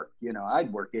at work.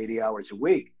 I'd work 80 hours a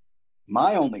week.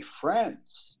 My only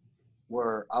friends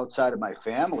were outside of my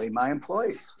family, my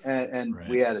employees. And Right.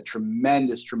 We had a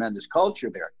tremendous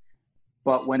culture there.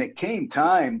 But when it came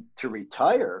time to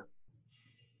retire,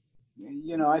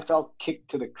 I felt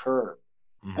kicked to the curb.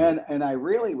 Mm-hmm. And I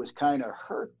really was kind of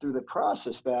hurt through the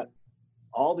process that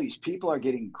all these people are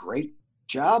getting great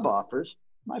job offers.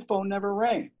 My phone never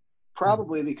rang,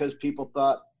 probably because people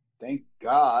thought, thank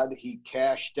God he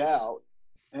cashed out.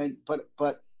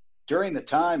 But during the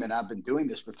time, and I've been doing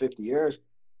this for 50 years,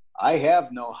 I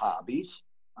have no hobbies.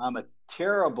 I'm a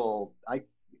terrible, I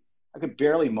could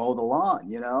barely mow the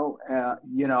lawn,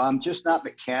 I'm just not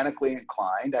mechanically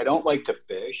inclined. I don't like to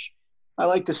fish. I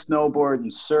like to snowboard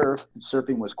and surf.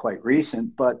 Surfing was quite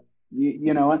recent, but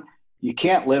you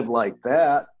can't live like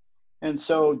that. And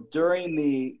so during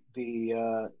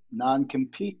the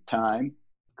non-compete time,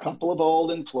 a couple of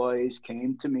old employees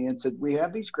came to me and said, we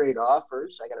have these great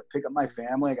offers. I got to pick up my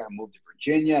family. I got to move to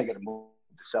Virginia. I got to move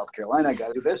to South Carolina. I got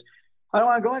to do this. I don't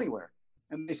want to go anywhere.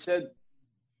 And they said,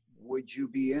 would you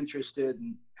be interested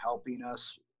in helping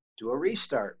us do a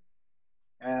restart?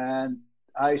 And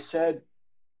I said,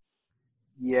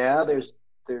 yeah, there's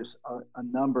a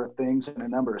number of things and a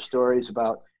number of stories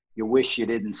about you wish you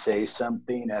didn't say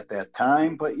something at that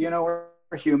time, but we're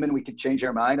human. We could change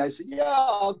our mind. I said, yeah,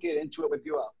 I'll get into it with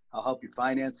you. I'll help you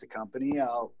finance the company.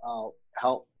 I'll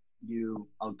help you.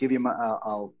 I'll give you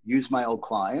I'll use my old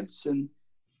clients and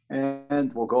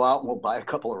we'll go out and we'll buy a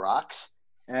couple of rocks.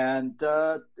 And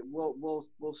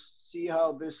we'll see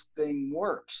how this thing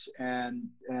works, and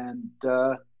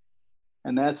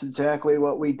that's exactly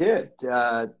what we did.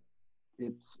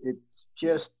 It's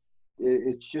just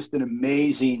an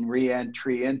amazing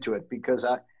re-entry into it, because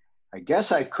I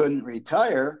guess I couldn't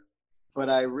retire, but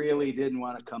I really didn't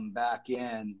want to come back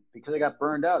in because I got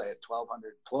burned out. I had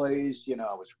 1,200 employees.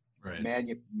 I was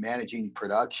managing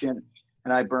production,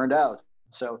 and I burned out.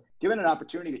 So given an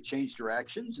opportunity to change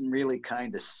directions and really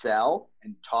kind of sell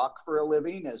and talk for a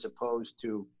living as opposed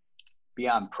to be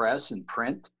on press and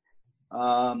print,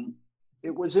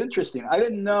 it was interesting. I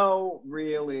didn't know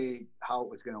really how it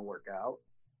was going to work out.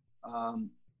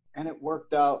 And it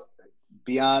worked out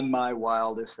beyond my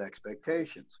wildest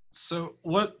expectations. So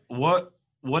what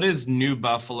is New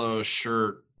Buffalo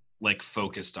Shirt like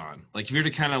focused on? Like if you're to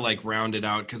kind of like round it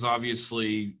out, because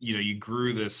obviously, you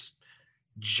grew this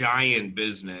giant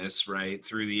business right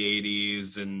through the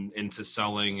 80s and into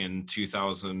selling in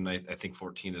 2000, I think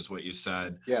 14 is what you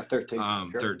said. Yeah, 13.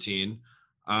 Sure. 13.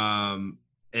 And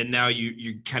now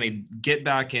you kind of get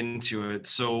back into it.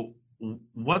 So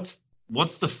what's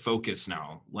the focus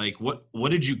now? Like what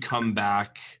did you come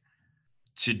back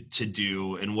to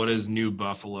do, and what is New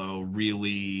Buffalo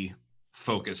really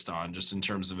focused on just in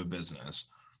terms of a business?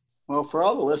 Well, for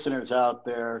all the listeners out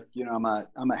there, I'm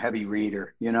a heavy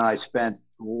reader. I spent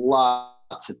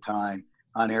lots of time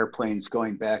on airplanes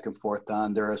going back and forth to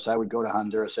Honduras. I would go to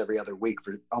Honduras every other week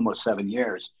for almost 7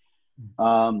 years.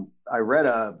 I read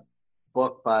a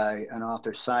book by an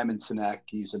author, Simon Sinek.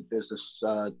 He's a business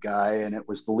guy, and it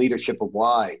was The Leadership of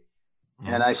Why.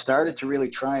 Mm-hmm. And I started to really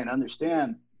try and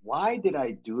understand, why did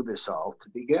I do this all to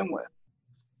begin with?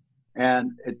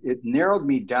 And it narrowed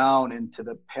me down into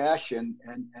the passion,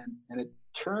 and it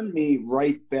turned me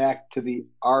right back to the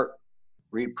art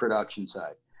reproduction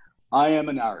side. I am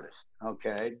an artist,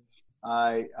 okay?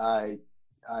 I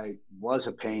was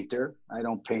a painter. I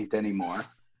don't paint anymore.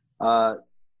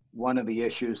 One of the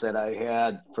issues that I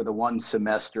had for the one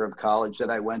semester of college that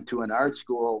I went to in art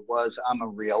school was I'm a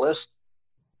realist.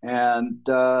 And,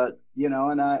 and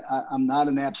I'm not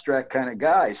an abstract kind of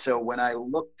guy. So when I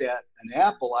looked at an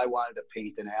apple, I wanted to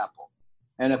paint an apple.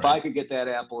 And if I could get that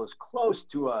apple as close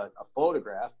to a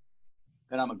photograph,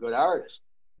 then I'm a good artist.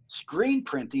 Screen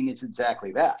printing is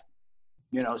exactly that.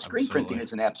 Screen printing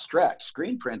isn't abstract.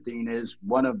 Screen printing is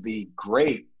one of the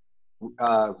great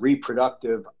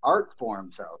reproductive art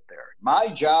forms out there. My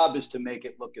job is to make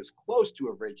it look as close to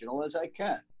original as I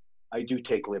can. I do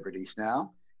take liberties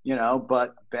now,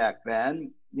 but back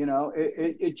then,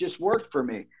 it just worked for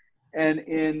me. And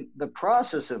in the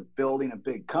process of building a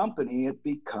big company, it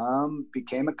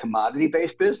became a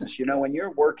commodity-based business. When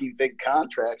you're working big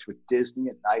contracts with Disney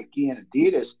and Nike and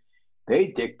Adidas, they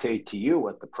dictate to you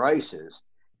what the price is,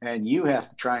 and you have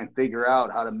to try and figure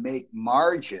out how to make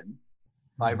margin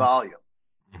by volume.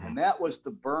 And that was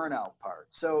the burnout part.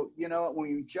 So, when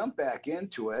we jump back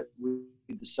into it,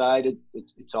 we decided,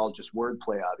 it's all just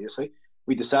wordplay, obviously.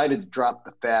 We decided to drop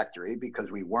the factory because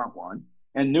we weren't one.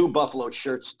 And New Buffalo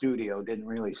Shirt Studio didn't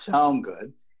really sound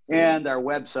good. And our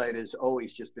website has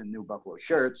always just been New Buffalo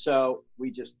Shirts. So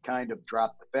we just kind of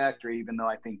dropped the factory, even though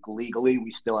I think legally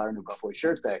we still are New Buffalo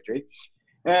Shirt Factory.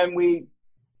 And we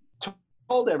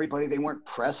told everybody they weren't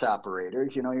press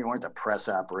operators. You weren't a press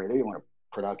operator. You weren't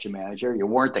a production manager. You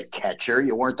weren't a catcher.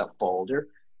 You weren't a folder.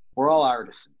 We're all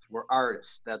artisans. We're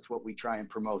artists. That's what we try and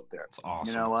promote there. That's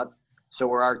awesome. You know what? So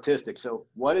we're artistic. So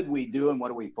what did we do and what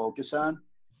do we focus on?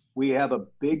 We have a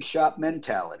big shop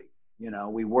mentality.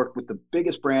 We work with the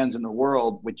biggest brands in the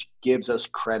world, which gives us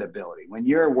credibility. When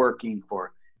you're working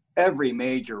for every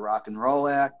major rock and roll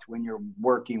act, when you're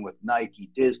working with Nike,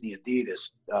 Disney,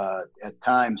 Adidas, at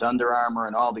times Under Armour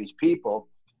and all these people,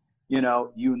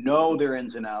 their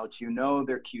ins and outs,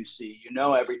 their QC,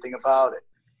 everything about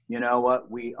it.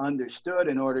 What we understood,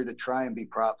 in order to try and be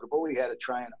profitable, we had to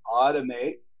try and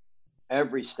automate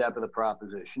every step of the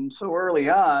proposition. So early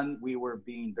on, we were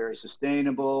being very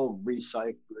sustainable,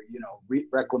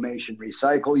 reclamation,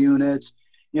 recycle units,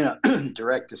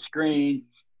 direct to screen,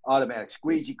 automatic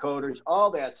squeegee coaters, all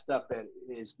that stuff that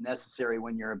is necessary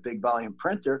when you're a big volume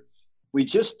printer. We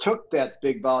just took that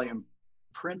big volume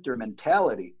printer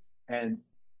mentality and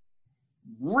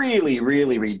really,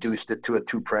 really reduced it to a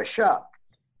two-press shop.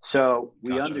 So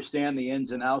we understand the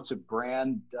ins and outs of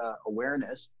brand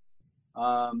awareness.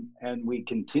 And we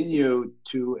continue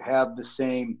to have the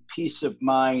same peace of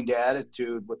mind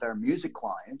attitude with our music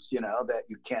clients, that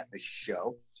you can't miss a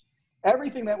show.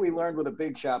 Everything that we learned with a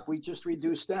big shop, we just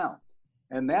reduced down.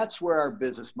 And that's where our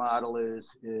business model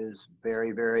is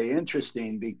very, very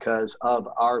interesting because of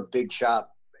our big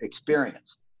shop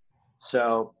experience.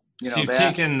 So, so you've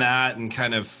taken that and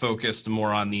kind of focused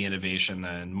more on the innovation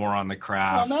then, more on the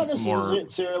craft. Well, not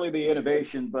necessarily the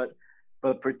innovation, but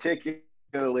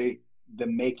particularly the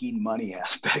making money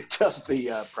aspect of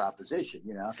the proposition,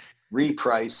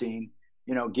 repricing,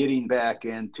 getting back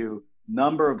into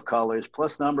number of colors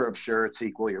plus number of shirts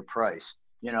equal your price.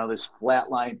 This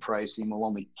flatline pricing will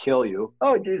only kill you.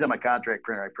 Oh, geez, I'm a contract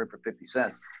printer. I print for 50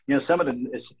 cents. Some of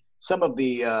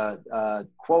the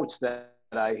quotes that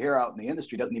I hear out in the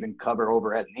industry doesn't even cover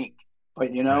overhead and ink.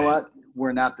 But what?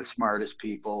 We're not the smartest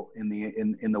people in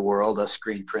the world, us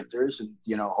screen printers. And,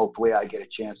 hopefully I get a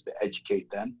chance to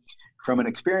educate them from an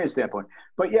experience standpoint.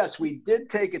 But yes, we did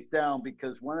take it down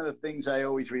because one of the things I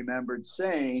always remembered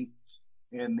saying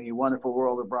in the wonderful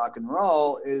world of rock and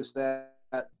roll is that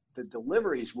the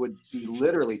deliveries would be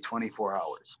literally 24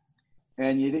 hours.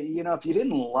 And if you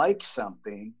didn't like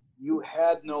something, you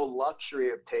had no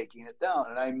luxury of taking it down.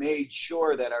 And I made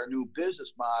sure that our new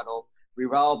business model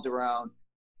revolved around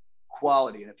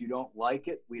quality. And if you don't like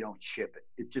it, we don't ship it.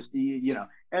 It just,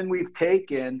 and we've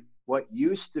taken what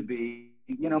used to be,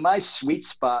 my sweet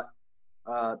spot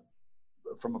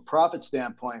from a profit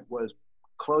standpoint was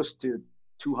close to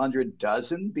 200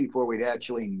 dozen before we'd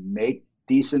actually make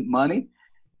decent money.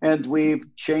 And we've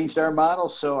changed our model.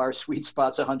 So our sweet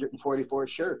spot's 144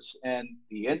 shirts. And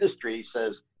the industry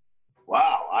says,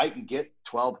 wow, I can get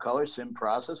 12 colors in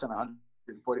process and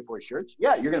 144 shirts.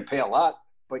 Yeah, you're going to pay a lot,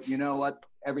 but you know what?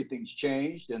 Everything's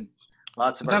changed. And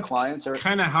lots of our clients are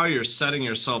kind of how you're setting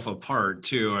yourself apart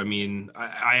too. I mean,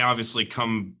 I obviously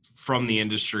come from the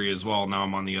industry as well. Now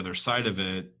I'm on the other side of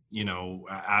it,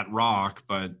 at Rock,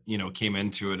 but, came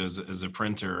into it as a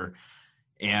printer.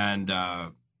 And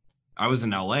I was in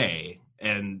LA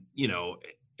and,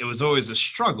 it was always a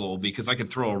struggle because I could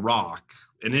throw a rock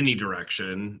in any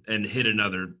direction and hit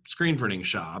another screen printing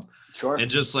shop. Sure.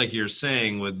 And just like you're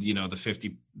saying with,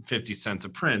 the 50 cents a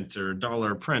print or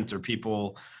 $1 a print, or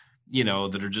people,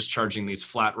 that are just charging these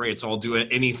flat rates, I'll do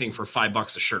anything for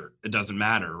 $5 a shirt. It doesn't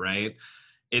matter. Right.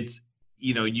 It's,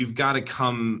 you've got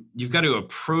to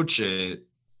approach it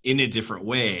in a different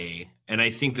way. And I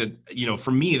think that,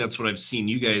 for me, that's what I've seen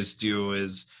you guys do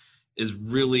is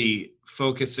really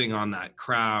focusing on that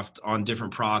craft, on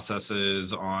different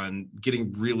processes, on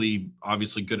getting really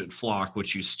obviously good at flock,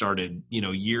 which you started,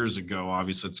 years ago.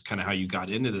 Obviously, it's kind of how you got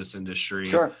into this industry.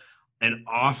 Sure. And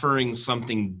offering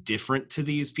something different to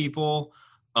these people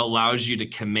allows you to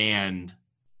command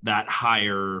that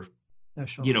higher,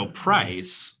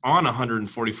 price on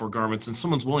 144 garments, and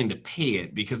someone's willing to pay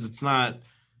it because it's not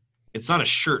a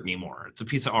shirt anymore. It's a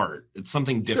piece of art. It's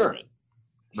something different.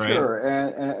 Sure. Right? Sure.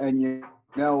 And you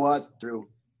know what?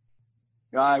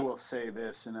 I will say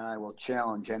this, and I will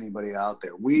challenge anybody out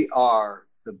there. We are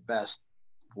the best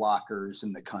flockers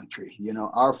in the country.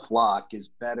 Our flock is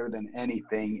better than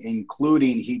anything,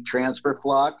 including heat transfer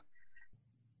flock,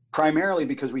 primarily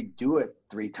because we do it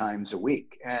 3 times a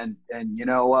week. And you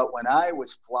know what? When I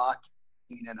was flocking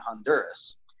in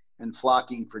Honduras and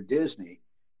flocking for Disney,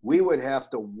 we would have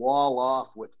to wall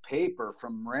off with paper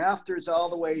from rafters all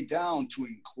the way down to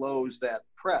enclose that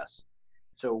press.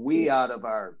 So we, out of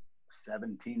our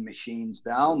 17 machines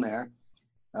down there,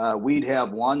 we'd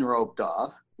have one roped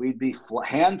off. We'd be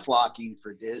hand flocking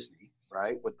for Disney,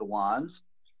 right, with the wands.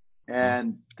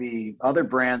 And the other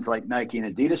brands like Nike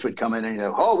and Adidas would come in and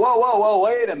go, oh, whoa,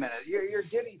 wait a minute. You're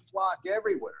getting flock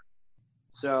everywhere.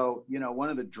 So, one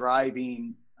of the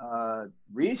driving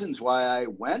reasons why I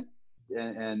went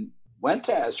to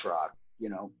ASRock,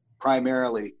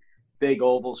 primarily big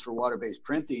ovals for water-based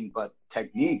printing, but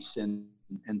techniques and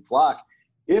flock.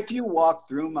 If you walk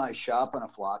through my shop on a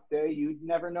flock day, you'd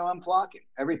never know I'm flocking.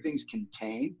 Everything's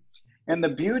contained. And the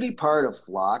beauty part of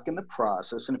flock and the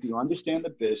process, and if you understand the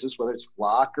business, whether it's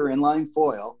flock or inline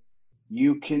foil,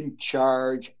 you can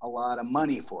charge a lot of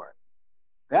money for it.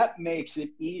 That makes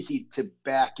it easy to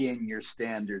back in your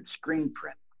standard screen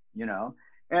print,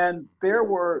 And there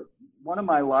were one of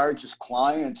my largest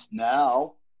clients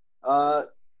now,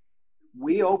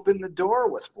 we opened the door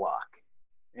with flock.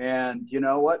 And you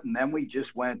know what? And then we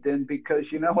just went in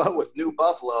because, with New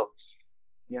Buffalo,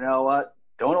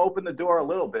 don't open the door a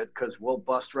little bit because we'll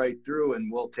bust right through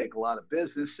and we'll take a lot of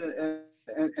business.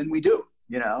 And we do,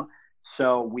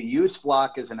 So we use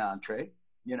flock as an entree.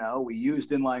 We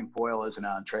used inline foil as an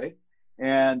entree.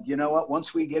 And you know what?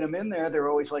 Once we get them in there, they're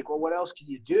always like, well, what else can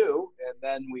you do? And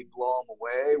then we blow them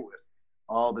away with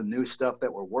all the new stuff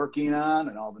that we're working on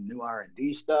and all the new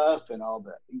R&D stuff and all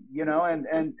the,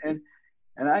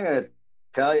 and I got to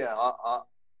tell you,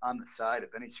 on the side,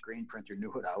 if any screen printer knew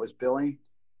what I was billing,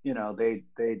 they'd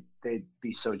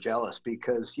be so jealous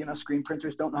because, screen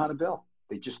printers don't know how to bill.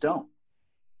 They just don't.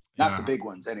 Not the big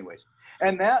ones anyways.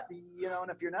 And that,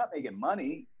 and if you're not making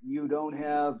money, you don't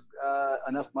have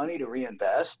enough money to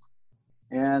reinvest.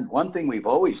 And one thing we've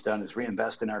always done is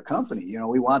reinvest in our company.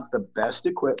 We want the best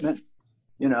equipment.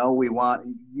 We want,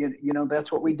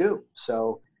 that's what we do.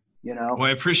 So, Well,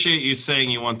 I appreciate you saying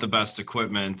you want the best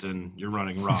equipment and you're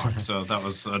running Rock. So that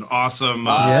was an awesome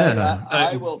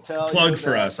I will tell plug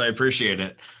for us. I appreciate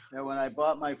it. When I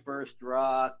bought my first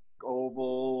Rock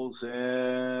ovals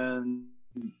in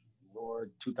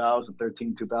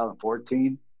 2013,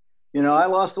 2014, I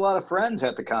lost a lot of friends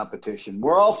at the competition.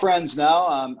 We're all friends now.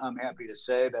 I'm happy to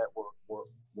say that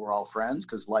we're all friends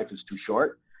because life is too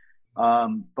short.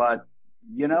 But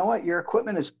you know what? Your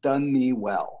equipment has done me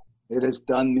well. It has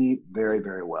done me very,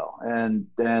 very well. And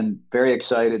then very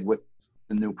excited with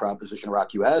the new proposition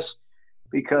Rock US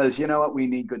because you know what? We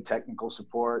need good technical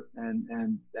support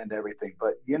and everything.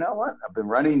 But you know what? I've been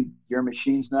running your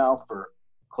machines now for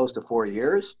close to 4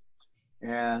 years.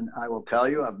 And I will tell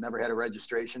you, I've never had a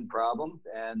registration problem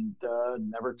and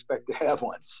never expect to have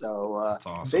one. So that's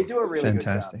awesome. They do a really good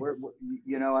job.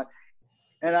 You know what?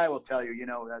 And I will tell you,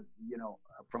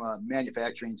 from a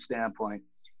manufacturing standpoint,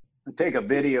 I'll take a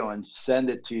video and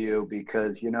send it to you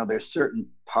because, there's certain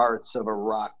parts of a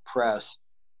Rock press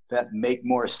that make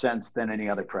more sense than any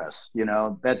other press,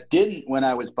 that didn't when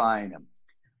I was buying them.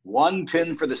 One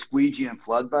pin for the squeegee and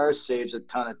flood bars saves a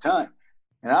ton of time.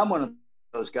 And I'm one of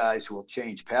those guys who will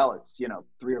change pallets,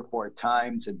 3 or 4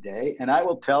 times a day. And I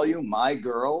will tell you, my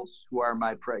girls who are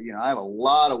my, I have a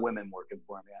lot of women working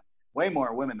for me, way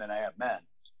more women than I have men.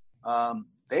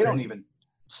 They don't even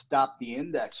stop the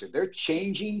indexer. They're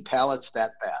changing pallets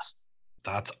that fast.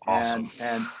 That's awesome.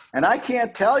 And I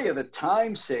can't tell you the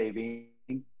time saving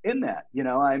in that,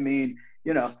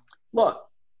 look,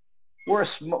 we're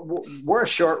a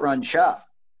short run shop.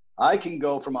 I can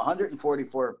go from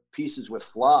 144 pieces with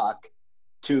flock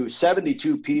to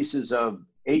 72 pieces of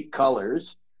 8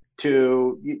 colors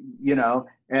to,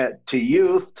 to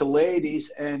youth, to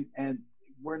ladies. And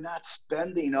we're not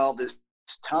spending all this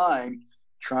time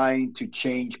trying to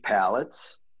change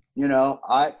pallets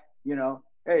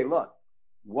Hey, look,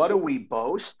 what do we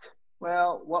boast?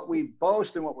 Well, what we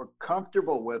boast and what we're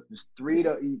comfortable with is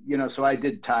so I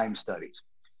did time studies.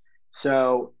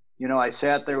 So, I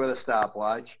sat there with a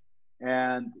stopwatch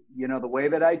and, the way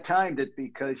that I timed it,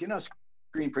 because,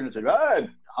 screen printers said, hey,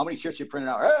 how many shirts you print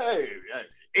an hour? Hey,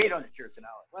 800 shirts an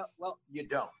hour. Well, you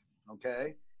don't,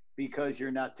 okay? Because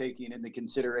you're not taking into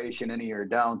consideration any of your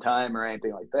downtime or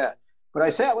anything like that. But I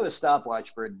sat with a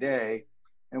stopwatch for a day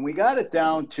and we got it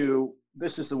down to,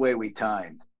 this is the way we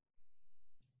timed.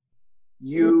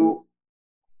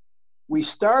 We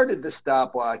started the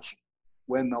stopwatch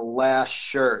when the last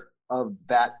shirt of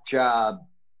that job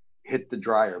hit the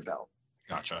dryer belt.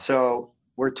 Gotcha. So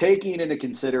we're taking into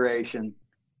consideration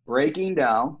breaking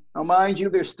down. Now, mind you,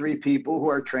 there's 3 people who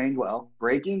are trained well,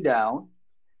 breaking down,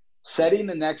 setting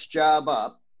the next job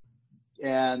up,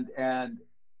 and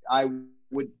I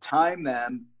would time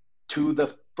them to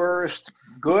the first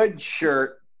good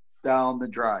shirt down the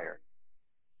dryer.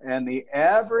 And the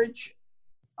average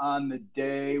on the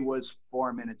day was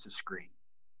 4 minutes of screen.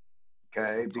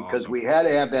 Okay, That's because awesome. we had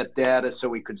to have that data so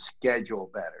we could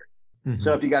schedule better. Mhm.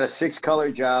 So if you got a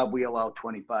 6-color job, we allow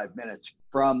 25 minutes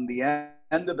from the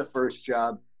end of the first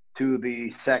job to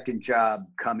the second job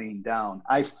coming down.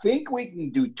 I think we can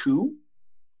do 2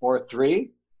 or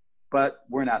 3, but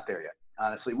we're not there yet.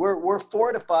 Honestly, we're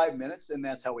 4 to 5 minutes, and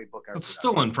that's how we book our. That's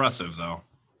production. still impressive, though.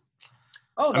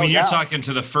 Oh, no I mean, you're doubt. talking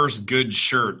to the first good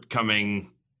shirt coming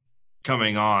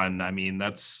on. I mean,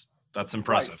 that's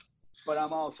impressive. Right. But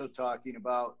I'm also talking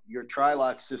about your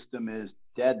Tri-Lock system is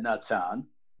dead nuts on.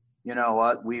 You know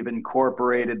what? We've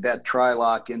incorporated that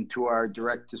Tri-Lock into our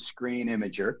direct-to-screen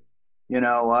imager. You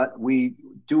know what? We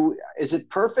do. Is it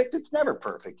perfect? It's never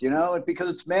perfect, because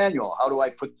it's manual. How do I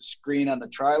put the screen on the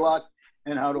Tri-Lock,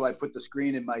 and how do I put the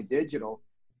screen in my digital?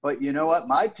 But you know what?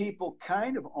 My people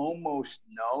kind of almost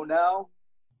know now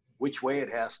which way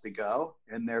it has to go,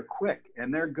 and they're quick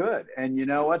and they're good. And you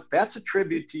know what? That's a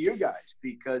tribute to you guys,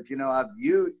 because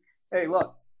hey,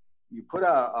 look, you put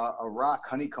a rock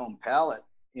honeycomb pallet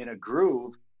in a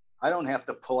groove, I don't have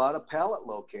to pull out a pallet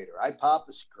locator. I pop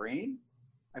a screen,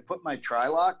 I put my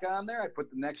Tri-Lock on there, I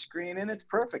put the next screen in, it's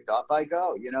perfect. Off I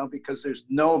go, because there's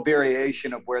no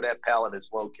variation of where that pallet is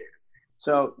located.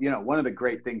 So, one of the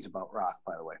great things about Rock,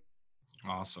 by the way.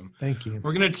 Awesome. Thank you.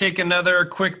 We're going to take another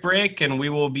quick break, and we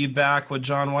will be back with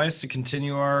John Weiss to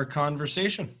continue our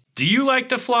conversation. Do you like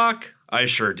to flock? I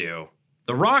sure do.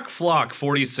 The Rock Flock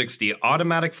 4060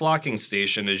 automatic flocking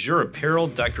station is your apparel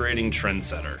decorating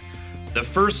trendsetter. The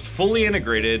first fully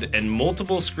integrated and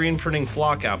multiple screen printing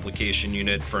flock application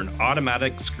unit for an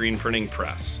automatic screen printing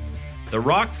press. The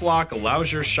Rock Flock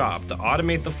allows your shop to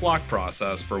automate the flock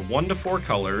process for 1 to 4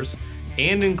 colors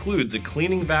and includes a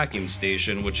cleaning vacuum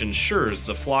station which ensures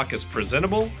the flock is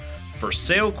presentable for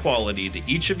sale quality to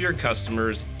each of your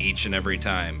customers each and every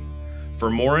time. For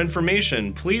more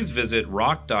information, please visit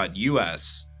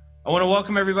rock.us. I want to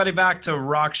welcome everybody back to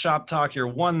Rock Shop Talk, your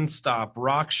one-stop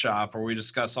rock shop where we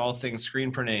discuss all things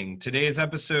screen printing. Today's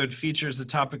episode features the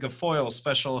topic of foil,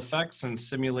 special effects, and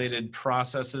simulated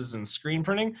processes in screen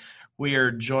printing. We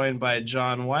are joined by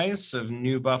John Weiss of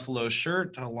New Buffalo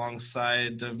Shirt.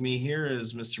 Alongside of me here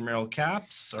is Mr. Merrill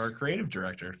Capps, our creative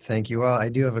director. Thank you all. I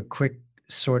do have a quick,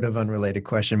 sort of unrelated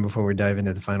question before we dive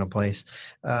into the final place.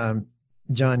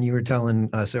 John, you were telling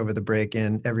us over the break,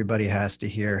 and everybody has to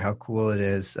hear how cool it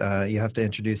is. You have to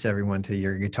introduce everyone to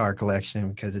your guitar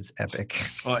collection because it's epic.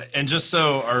 Well, and just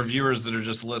so our viewers that are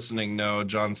just listening know,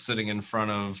 John's sitting in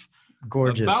front of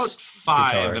Gorgeous about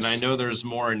 5, guitars. and I know there's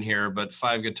more in here, but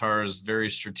 5 guitars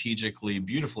very strategically,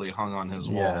 beautifully hung on his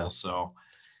Yeah. wall. So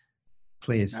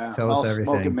Please tell us Smoke and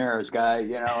everything. mirrors, guy.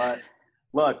 You know what?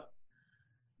 Look,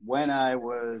 when I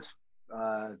was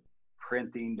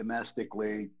printing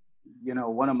domestically,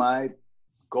 one of my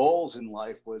goals in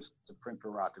life was to print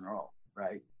for rock and roll,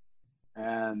 right?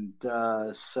 And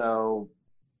so,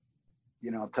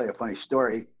 I'll tell you a funny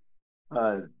story.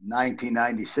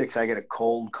 1996, I get a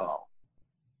cold call.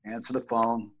 Answer the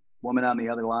phone. Woman on the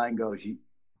other line goes,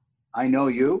 I know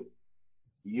you.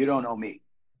 You don't know me.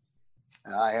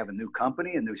 I have a new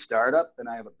company, a new startup, and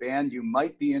I have a band you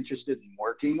might be interested in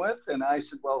working with. And I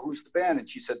said, well, who's the band? And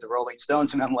she said, the Rolling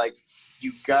Stones. And I'm like,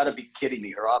 you got to be kidding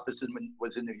me. Her office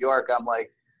was in New York. I'm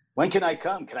like, when can I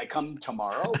come? Can I come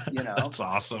tomorrow? That's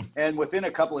awesome. And within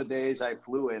a couple of days, I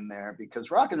flew in there because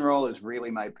rock and roll is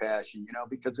really my passion,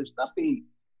 because there's nothing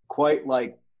quite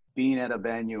like being at a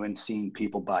venue and seeing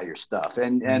people buy your stuff.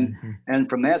 And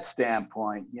from that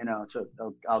standpoint, so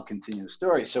I'll continue the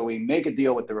story. So we make a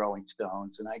deal with the Rolling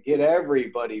Stones, and I get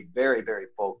everybody very, very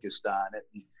focused on it.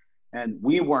 And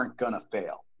we weren't going to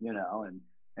fail, and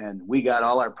and we got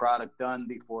all our product done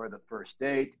before the first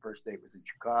date. The first date was in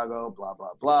Chicago, blah,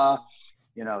 blah, blah.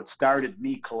 You know, it started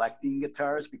me collecting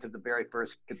guitars, because the very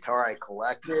first guitar I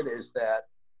collected is that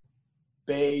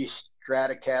bass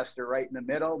Stratocaster right in the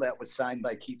middle that was signed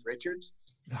by Keith Richards.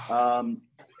 And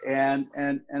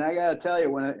I got to tell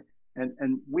you,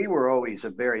 and we were always a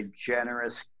very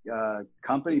generous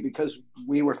company, because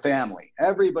we were family.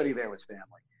 Everybody there was family.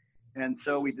 And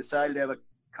so we decided to have a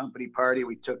company party.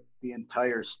 We took the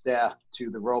entire staff to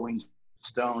the Rolling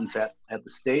Stones at the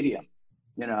stadium,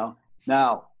 you know.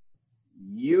 Now,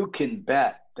 you can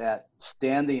bet that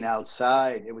standing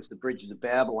outside, it was the Bridges of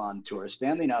Babylon tour,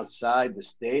 standing outside the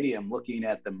stadium looking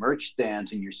at the merch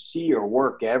stands, and you see your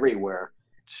work everywhere.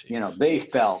 Jeez. You know, they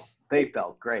felt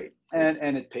great, and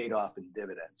it paid off in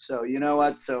dividends. So you know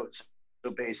what? So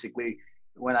basically,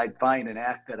 when I'd find an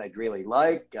act that I'd really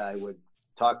like, I would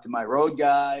talk to my road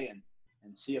guy and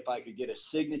see if I could get a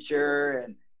signature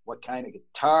and what kind of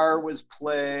guitar was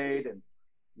played. And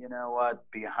you know what?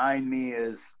 Behind me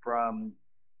is, from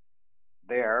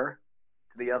there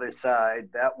to the other side,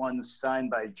 that one's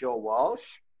signed by Joe Walsh.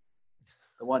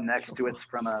 The one next to it's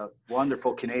from a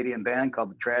wonderful Canadian band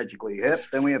called the Tragically Hip.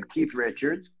 Then we have Keith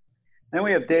Richards. Then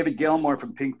we have David Gilmour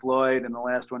from Pink Floyd, and the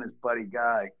last one is Buddy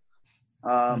Guy.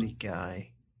 Buddy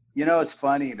Guy. You know, it's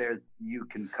funny. You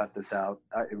can cut this out.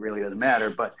 It really doesn't matter.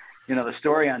 But you know, the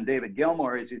story on David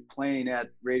Gilmour is he's playing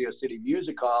at Radio City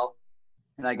Music Hall,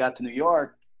 and I got to New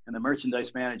York, and the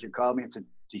merchandise manager called me and said,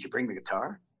 "Did you bring the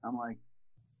guitar?" I'm like,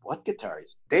 "What guitar?"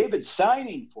 He's, "David's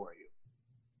signing for you."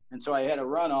 And so I had to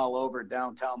run all over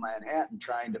downtown Manhattan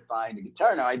trying to find a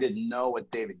guitar. Now, I didn't know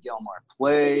what David Gilmour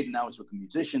played, and I was with a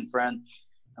musician friend.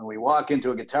 And we walk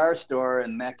into a guitar store,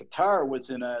 and that guitar was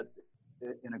in a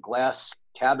glass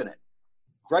cabinet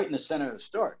right in the center of the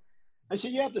store. I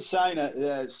said, "You have to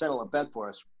settle a bet for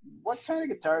us. What kind of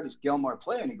guitar does Gilmour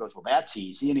play?" And he goes, "Well, that's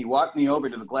easy." And he walked me over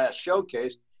to the glass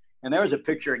showcase, and there was a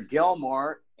picture of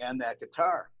Gilmour and that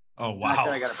guitar. Oh, wow. And I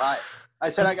said, "I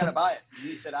got to buy it." And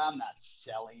he said, "I'm not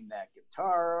selling that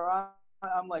guitar."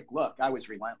 I'm like, "Look, I was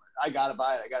relentless. I got to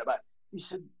buy it. He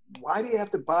said, "Why do you have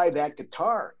to buy that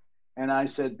guitar?" And I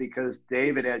said, "Because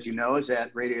David, as you know, is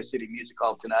at Radio City Music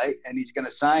Hall tonight, and he's going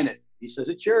to sign it." He says,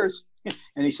 "It's yours."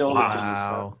 And he sold it to me.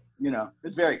 So, you know,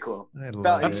 it's very cool.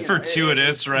 That's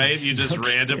fortuitous, right? You just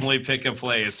randomly pick a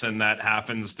place, and that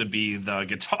happens to be the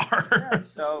guitar. Yeah,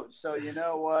 so you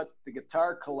know what? The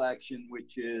guitar collection,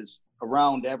 which is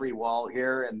around every wall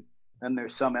here, and then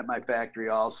there's some at my factory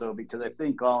also, because I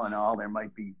think all in all there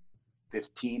might be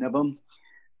 15 of them.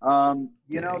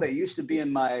 You know, they used to be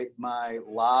in my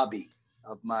lobby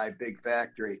of my big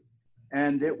factory,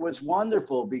 and it was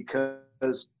wonderful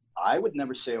because I would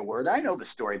never say a word. I know the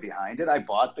story behind it. I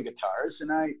bought the guitars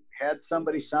and I had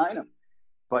somebody sign them.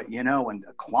 But, you know, when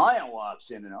a client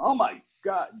walks in and, "Oh, my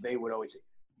God," they would always say,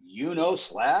 "You know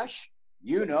Slash?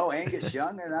 You know Angus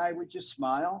Young?" And I would just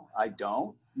smile. I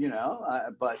don't, you know,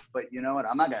 but you know what?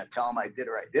 I'm not going to tell them I did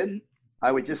or I didn't.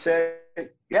 I would just say,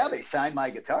 "Yeah, they signed my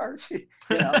guitars," you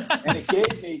know, and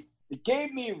it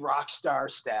gave me rock star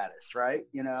status, right?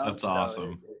 You know, that's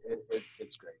awesome.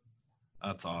 It's great.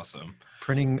 That's awesome.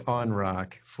 Printing on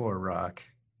rock for rock.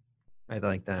 I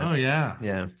like that. Oh, yeah.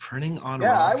 Yeah. Printing on rock.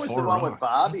 Yeah, I was the one rock. with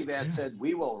Bobby that said,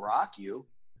 "We will rock you.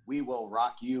 We will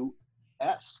rock you."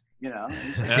 You know.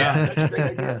 Yeah. That's a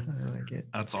great idea. I like it.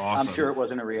 That's awesome. I'm sure it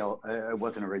wasn't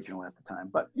original at the time,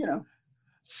 but you know.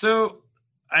 So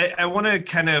I want to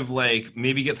kind of like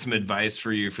maybe get some advice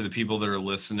for you for the people that are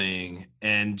listening,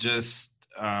 and just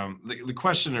the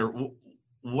question are,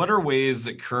 what are ways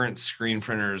that current screen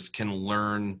printers can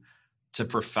learn to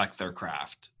perfect their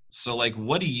craft? So like,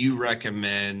 what do you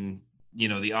recommend, you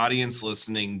know, the audience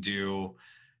listening do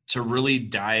to really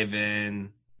dive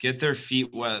in, get their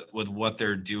feet wet with what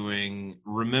they're doing,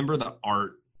 remember the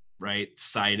art, right,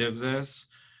 side of this,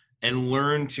 and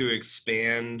learn to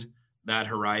expand that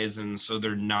horizon so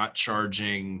they're not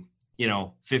charging, you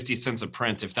know, 50 cents a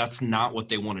print if that's not what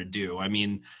they want to do. I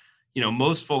mean, you know,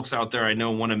 most folks out there I know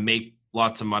want to make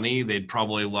lots of money. They'd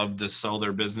probably love to sell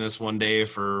their business one day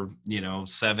for, you know,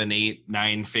 7, 8,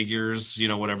 9 figures, you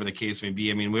know, whatever the case may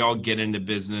be. I mean, we all get into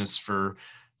business for,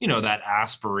 you know, that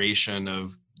aspiration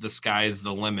of the sky's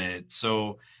the limit.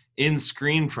 So in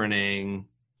screen printing,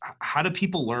 how do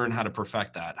people learn how to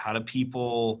perfect that? How do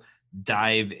people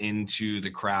dive into the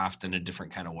craft in a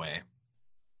different kind of way?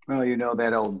 Well, you know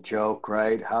that old joke,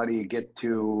 right? How do you get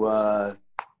to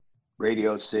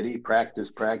Radio City? Practice,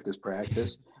 practice,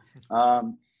 practice.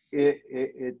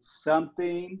 It's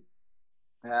something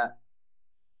that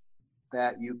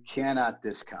you cannot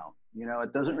discount. You know,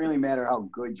 it doesn't really matter how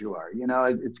good you are. You know,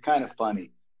 it's kind of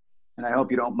funny. and I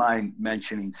hope you don't mind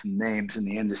mentioning some names in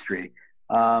the industry.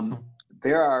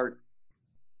 There are,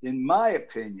 in my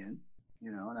opinion,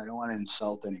 and I don't want to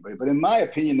insult anybody, but in my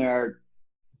opinion, there are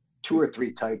 2 or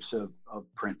 3 types of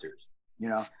printers.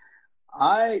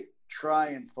 I try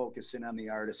and focus in on the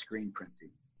art of screen printing,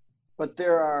 but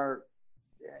there are,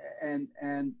 and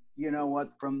you know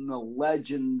what, from the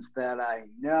legends that I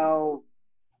know,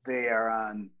 they are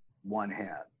on one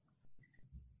hand.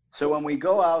 So when we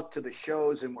go out to the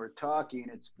shows and we're talking,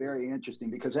 it's very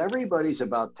interesting because everybody's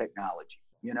about technology.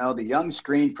 The young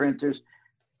screen printers,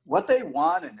 what they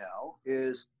want to know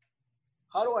is,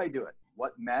 how do I do it?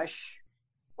 What mesh?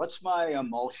 What's my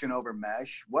emulsion over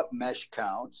mesh? What mesh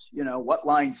counts? What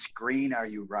line screen are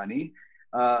you running?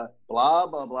 Blah, blah,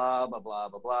 blah, blah, blah,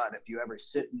 blah, blah. And if you ever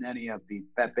sit in any of the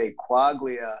Beppe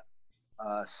Quaglia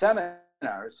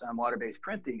seminars on water-based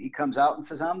printing, he comes out and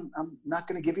says, I'm not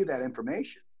going to give you that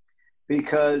information,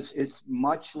 because it's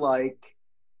much like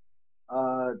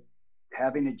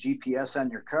having a GPS on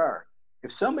your car.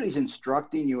 If somebody's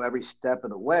instructing you every step of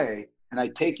the way, and I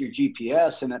take your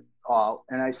GPS and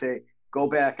I say, go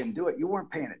back and do it, you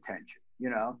weren't paying attention,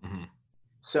 Mm-hmm.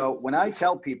 So when I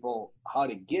tell people how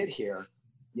to get here,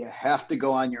 you have to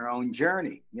go on your own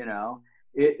journey.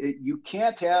 You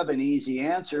can't have an easy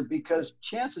answer, because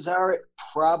chances are it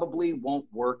probably won't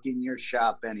work in your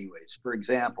shop anyways. For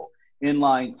example,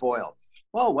 inline foil.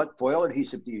 Well, what foil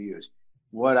adhesive do you use?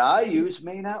 What I use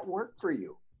may not work for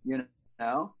you,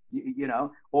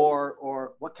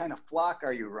 or what kind of flock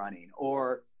are you running?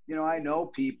 Or, I know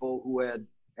people who had,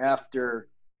 after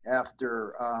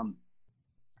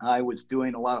I was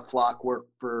doing a lot of flock work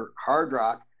for Hard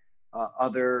Rock,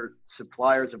 other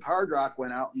suppliers of Hard Rock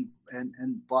went out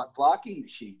and bought flocking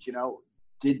sheets.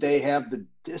 Did they have the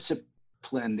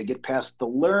discipline to get past the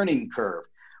learning curve?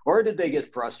 Or did they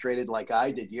get frustrated like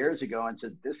I did years ago and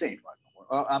said, this ain't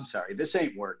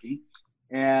working.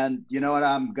 And you know what,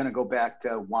 I'm going to go back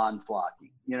to wand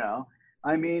flocking.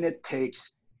 It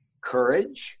takes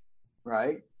courage,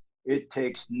 right? It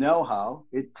takes know-how,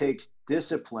 it takes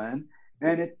discipline,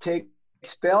 and it takes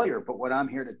failure. But what I'm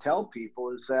here to tell people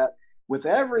is that with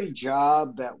every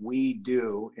job that we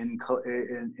do in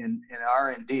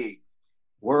R&D,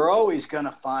 we're always going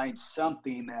to find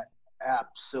something that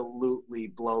absolutely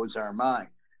blows our mind.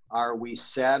 Are we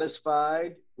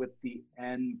satisfied with the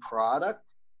end product?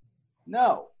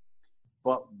 No.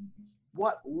 But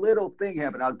what little thing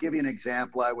happened? I'll give you an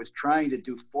example. I was trying to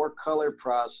do 4-color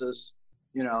process,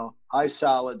 high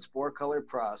solids 4-color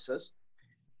process,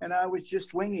 and I was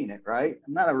just winging it, right?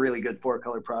 I'm not a really good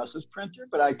 4-color process printer,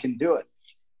 but I can do it.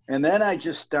 And then I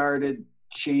just started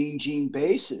changing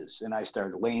bases, and I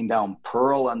started laying down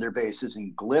pearl under bases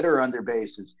and glitter under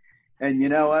bases. And you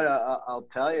know what? I'll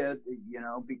tell you,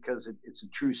 because it's a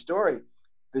true story.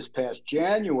 This past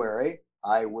January,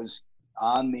 I was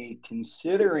on the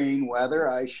considering whether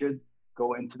I should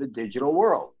go into the digital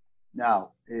world.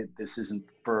 Now, this isn't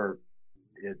for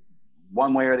it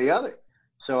one way or the other.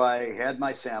 So I had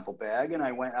my sample bag, and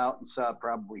I went out and saw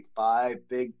probably 5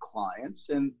 big clients.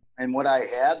 And what I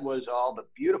had was all the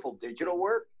beautiful digital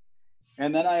work.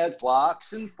 And then I had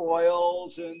flocks and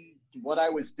foils and what I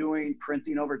was doing,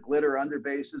 printing over glitter under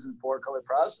bases and 4-color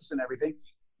process and everything.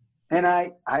 And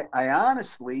I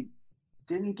honestly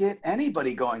didn't get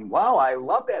anybody going, wow, I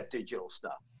love that digital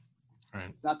stuff. Right.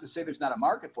 It's not to say there's not a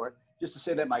market for it, just to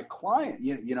say that my client,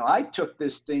 I took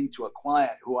this thing to a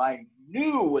client who I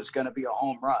knew was going to be a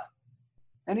home run.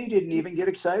 And he didn't even get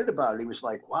excited about it. He was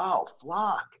like, wow,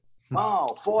 flock,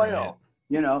 wow, foil,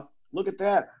 right. Look at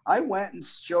that. I went and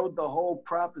showed the whole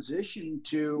proposition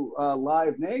to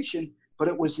Live Nation, but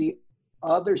it was the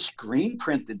other screen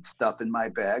printed stuff in my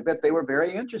bag that they were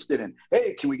very interested in.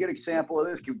 Hey, can we get a sample of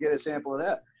this? Can we get a sample of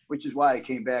that? Which is why I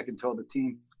came back and told the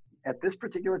team, at this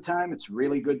particular time, it's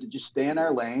really good to just stay in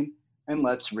our lane and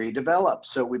let's redevelop.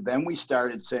 So we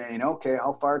started saying, okay,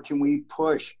 how far can we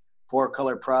push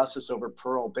 4-color process over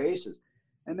pearl bases?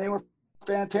 And they were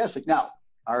fantastic. Now,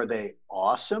 are they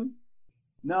awesome?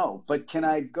 No, but can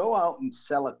I go out and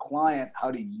sell a client how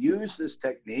to use this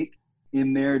technique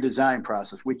in their design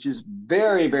process, which is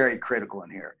very, very critical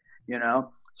in here,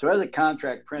 So as a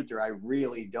contract printer, I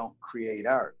really don't create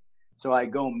art. So I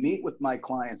go meet with my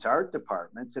clients' art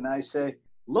departments and I say,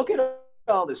 look at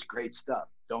all this great stuff.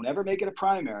 Don't ever make it a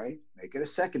primary, make it a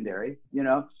secondary.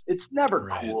 It's never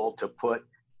cool to put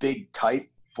big type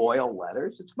foil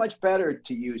letters. It's much better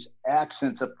to use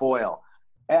accents of foil,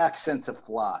 accents of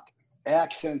flock,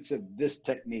 accents of this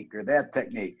technique or that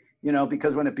technique,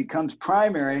 because when it becomes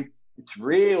primary, it's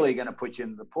really going to put you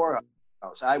into the poorhouse.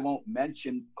 I won't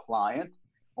mention client,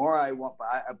 or I won't,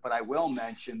 but I will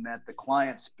mention that the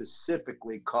client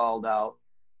specifically called out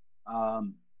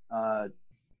 3M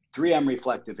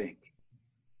reflective ink.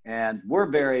 And we're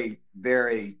very,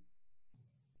 very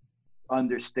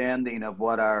understanding of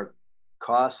what our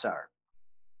costs are.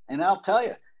 And I'll tell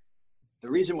you, the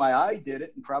reason why I did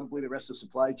it, and probably the rest of the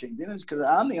supply chain didn't, is because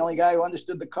I'm the only guy who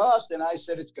understood the cost. And I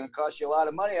said, it's going to cost you a lot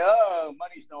of money. Oh,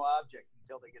 money's no object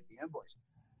until they get the invoice.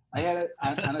 I had it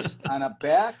on a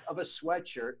back of a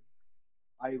sweatshirt.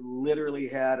 I literally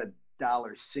had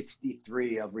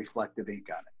 $1.63 of reflective ink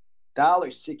on it.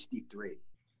 $1.63.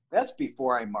 That's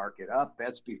before I mark it up.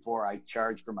 That's before I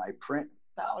charge for my print.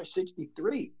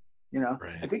 $1.63. You know,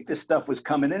 Right. I think this stuff was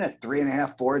coming in at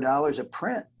 $3.50, $4 a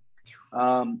print.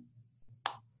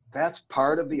 That's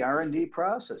part of the R&D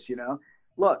process. You know,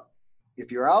 look,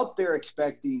 if you're out there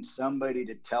expecting somebody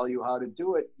to tell you how to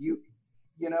do it, you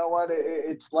know what?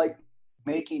 It's like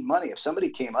making money. If somebody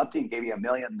came up to you and gave you $1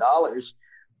 million,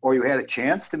 or you had a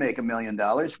chance to make $1 million,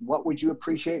 what would you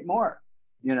appreciate more?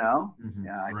 You know,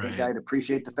 I think I'd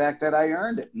appreciate the fact that I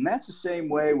earned it. And that's the same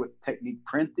way with technique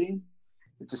printing.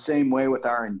 It's the same way with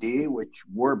R&D, which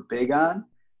we're big on.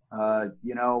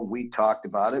 You know, we talked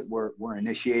about it. We're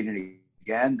initiating it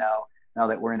again now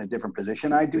that we're in a different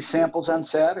position. I do samples on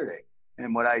Saturday.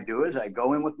 And what I do is I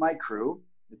go in with my crew.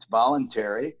 It's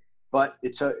voluntary, but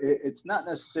it's not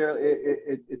necessarily,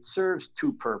 it serves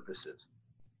two purposes.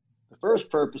 The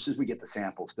first purpose is we get the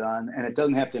samples done, and it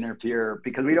doesn't have to interfere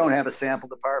because we don't have a sample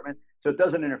department. So it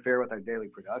doesn't interfere with our daily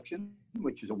production,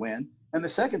 which is a win. And the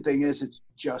second thing is it's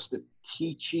just a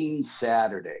teaching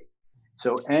Saturday.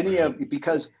 So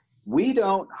because we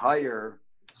don't hire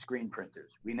screen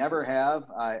printers. We never have.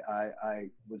 I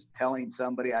was telling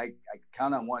somebody, I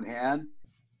count on one hand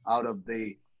out of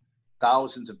the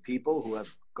thousands of people who have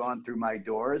gone through my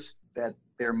doors that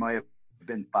there might have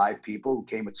been 5 people who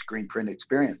came with screen print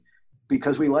experience.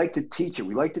 Because we like to teach it.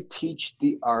 We like to teach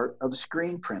the art of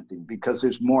screen printing because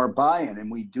there's more buy-in.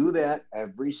 And we do that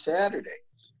every Saturday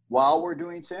while we're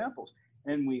doing samples.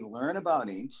 And we learn about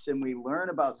inks and we learn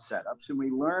about setups and we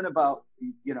learn about,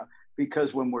 you know,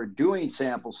 because when we're doing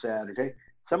sample Saturday,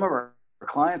 some of our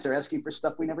clients are asking for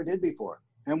stuff we never did before.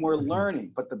 And we're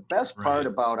learning. But the best part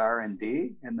about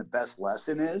R&D and the best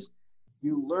lesson is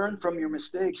you learn from your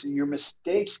mistakes, and your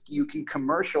mistakes you can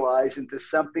commercialize into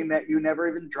something that you never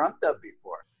even dreamt of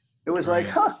before. It was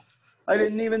like, I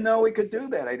didn't even know we could do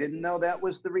that. I didn't know that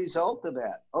was the result of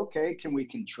that. Okay, can we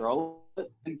control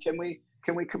it? And can we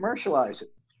commercialize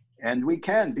it? And we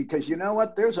can, because you know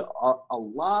what? There's a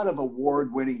lot of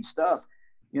award-winning stuff,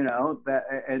 you know, that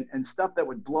and stuff that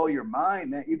would blow your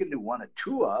mind that you can do 1 or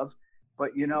 2 of,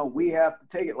 but you know, we have to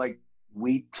take it like,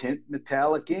 we tint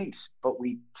metallic inks, but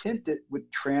we tint it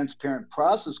with transparent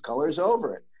process colors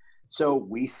over it. So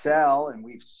we sell, and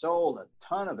we've sold a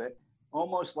ton of it,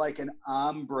 almost like an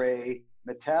ombre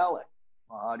metallic.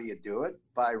 Well, how do you do it?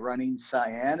 By running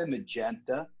cyan and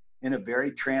magenta in a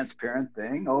very transparent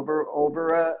thing over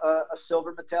a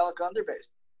silver metallic underbase.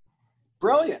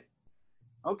 Brilliant.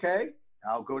 Okay,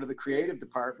 I'll go to the creative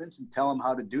departments and tell them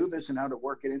how to do this and how to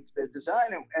work it into their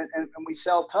design, and we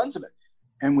sell tons of it.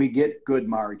 And we get good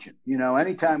margin. You know,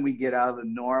 anytime we get out of the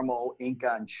normal ink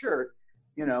on shirt,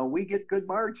 you know, we get good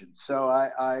margins. So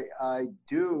I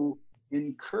do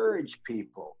encourage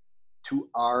people to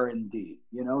R&D,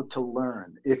 you know, to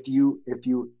learn. If you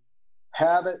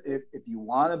have it, if you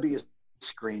want to be a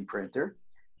screen printer,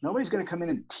 nobody's going to come in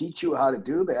and teach you how to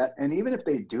do that. And even if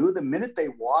they do, the minute they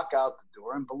walk out the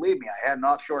door, and believe me, I had an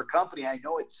offshore company, I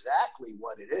know exactly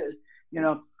what it is, you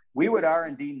know. We would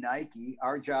R&D Nike.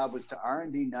 Our job was to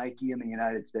R&D Nike in the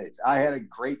United States. I had a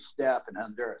great staff in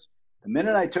Honduras. The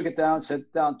minute I took it down, sent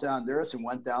it down to Honduras and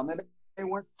went down there, they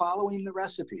weren't following the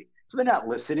recipe. So they're not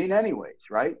listening anyways,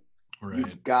 right?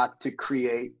 You've got to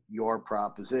create your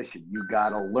proposition. You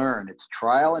got to learn. It's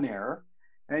trial and error.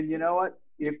 And you know what?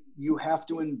 If you have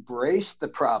to embrace the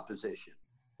proposition,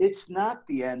 it's not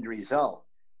the end result.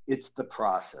 It's the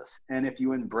process. And if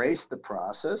you embrace the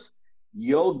process,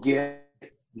 you'll get,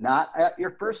 not at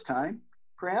your first time,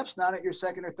 perhaps not at your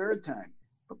second or third time,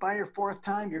 but by your 4th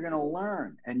time, you're going to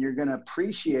learn, and you're going to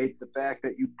appreciate the fact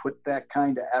that you put that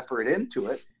kind of effort into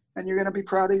it, and you're going to be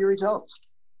proud of your results.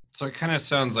 So it kind of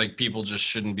sounds like people just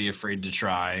shouldn't be afraid to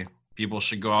try. People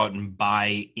should go out and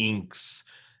buy inks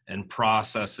and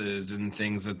processes and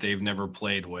things that they've never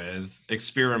played with,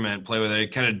 experiment, play with it.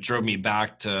 It kind of drove me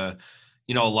back to,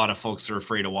 you know, a lot of folks are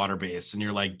afraid of water-based, and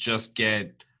you're like, just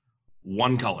get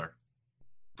one color.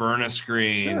 Burn a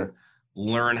screen,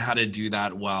 learn how to do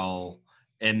that well,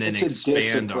 and then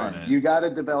expand on it. You got to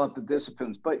develop the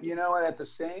disciplines. But you know what? At the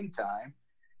same time,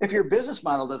 if your business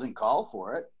model doesn't call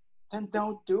for it, then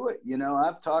don't do it. You know,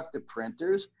 I've talked to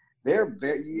printers. They're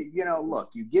very, you know,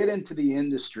 look, you get into the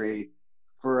industry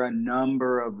for a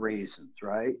number of reasons,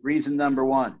 right? Reason number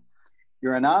one,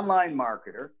 you're an online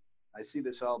marketer. I see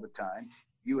this all the time.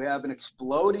 You have an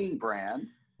exploding brand,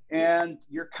 and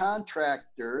your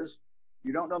contractors,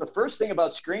 you don't know the first thing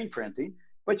about screen printing,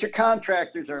 but your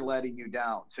contractors are letting you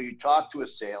down. So you talk to a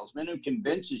salesman who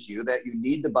convinces you that you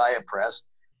need to buy a press,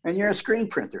 and you're a screen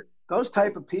printer. Those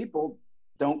type of people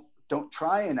don't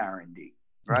try an R&D,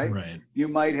 right? Right. You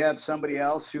might have somebody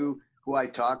else who I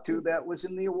talked to that was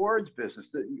in the awards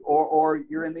business, or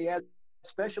you're in the ad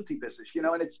specialty business, you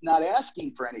know, and it's not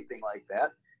asking for anything like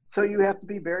that. So you have to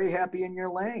be very happy in your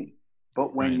lane.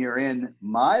 But when you're in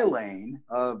my lane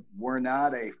of, we're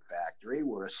not a factory,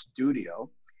 we're a studio.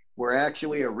 We're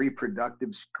actually a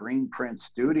reproductive screen print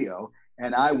studio.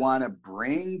 And I want to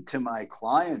bring to my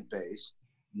client base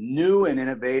new and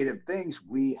innovative things.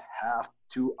 We have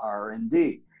to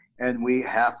R&D, and we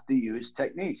have to use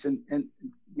techniques. And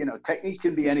you know, techniques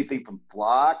can be anything from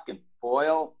flock and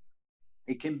foil.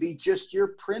 It can be just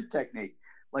your print technique,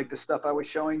 like the stuff I was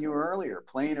showing you earlier,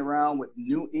 playing around with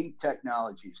new ink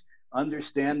technologies,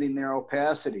 understanding their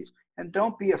opacities. And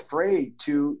don't be afraid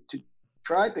to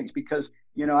try things, because,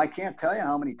 you know, I can't tell you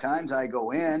how many times I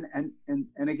go in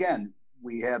and again,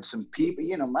 we have some people,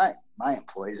 you know, my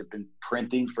employees have been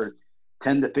printing for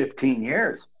 10 to 15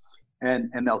 years.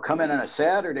 And they'll come in on a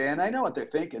Saturday, and I know what they're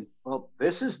thinking. Well,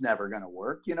 this is never going to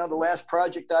work. You know, the last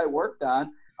project I worked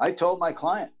on, I told my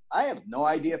client, I have no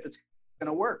idea if it's going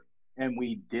to work. And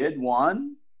we did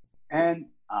one, and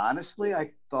honestly,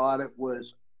 I thought it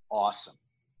was awesome.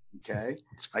 Okay.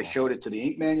 Cool. I showed it to the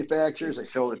ink manufacturers. I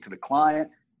showed it to the client,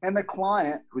 and the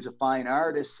client, who's a fine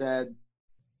artist, said,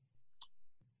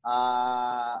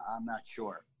 I'm not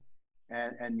sure.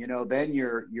 And you know, then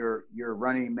you're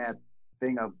running that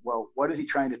thing of, well, what is he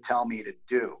trying to tell me to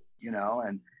do? You know,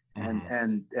 and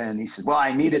he said, well,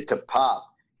 I need it to pop.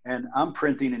 And I'm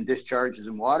printing in discharges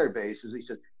and water bases. He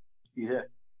said,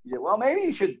 well, maybe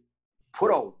you should put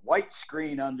a white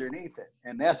screen underneath it.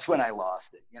 And that's when I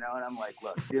lost it, you know. And I'm like,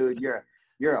 look, dude, you're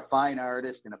a fine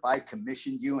artist, and if I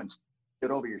commissioned you and stood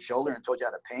over your shoulder and told you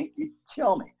how to paint, you'd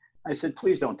kill me. I said,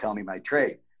 please don't tell me my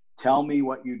trade. Tell me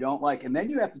what you don't like. And then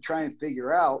you have to try and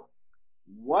figure out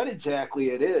what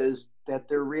exactly it is that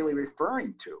they're really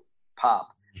referring to,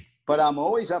 pop. But I'm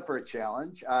always up for a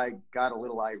challenge. I got a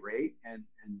little irate and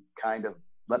kind of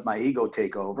let my ego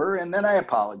take over. And then I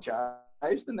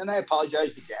apologized, and then I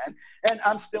apologized again. And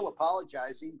I'm still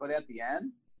apologizing. But at the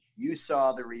end, you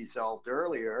saw the result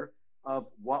earlier of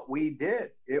what we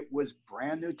did. It was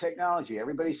brand new technology.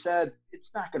 Everybody said,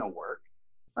 it's not going to work.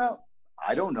 Well,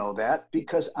 I don't know that,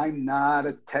 because I'm not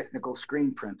a technical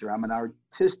screen printer. I'm an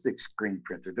artistic screen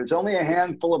printer. There's only a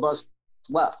handful of us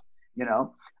left. You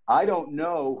know, I don't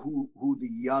know who the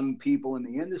young people in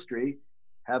the industry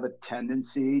have a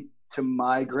tendency to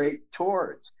migrate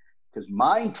towards, because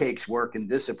mine takes work and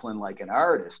discipline like an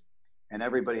artist, and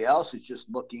everybody else is just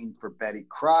looking for Betty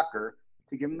Crocker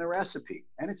to give them the recipe,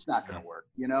 and it's not going to work.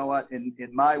 You know what? In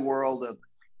my world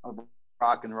of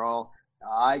rock and roll,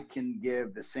 I can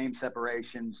give the same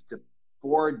separations to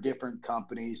 4 different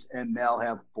companies, and they'll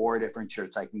have 4 different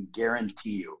shirts. I can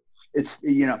guarantee you. It's,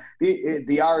 you know,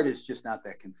 the art is just not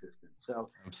that consistent.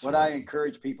 So What I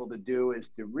encourage people to do is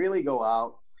to really go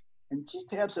out and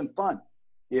just have some fun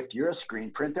if you're a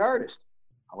screen print artist.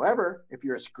 However, if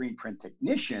you're a screen print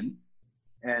technician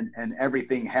and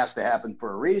everything has to happen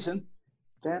for a reason,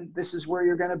 then this is where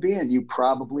you're going to be. And you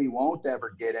probably won't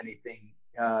ever get anything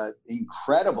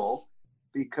incredible,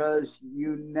 because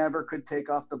you never could take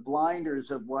off the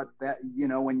blinders of what that, you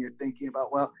know, when you're thinking about,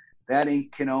 well, that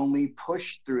ink can only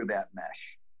push through that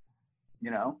mesh, you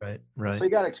know? Right. So you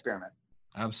got to experiment.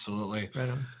 Absolutely. Right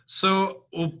on. So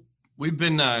we've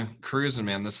been cruising,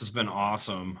 man. This has been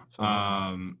awesome.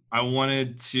 I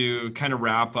wanted to kind of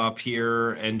wrap up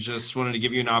here and just wanted to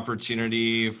give you an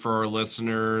opportunity for our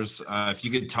listeners. If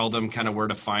you could tell them kind of where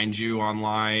to find you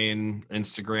online,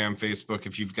 Instagram, Facebook,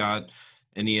 if you've got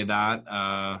any of that,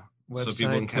 so people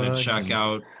can kind of check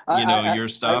out, you know, your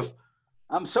stuff.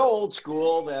 I'm so old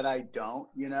school that I don't,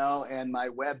 you know, and my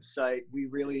website, we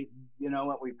really, you know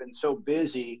what, we've been so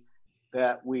busy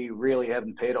that we really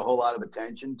haven't paid a whole lot of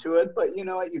attention to it. But you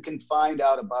know what, you can find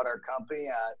out about our company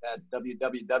at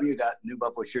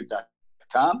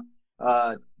www.newbuffaloshirt.com.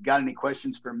 Got any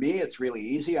questions for me? It's really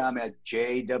easy. I'm at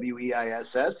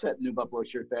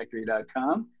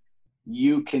jweiss@newbuffaloshirtfactory.com.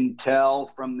 You can tell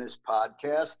from this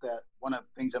podcast that one of the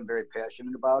things I'm very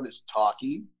passionate about is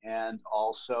talking, and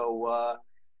also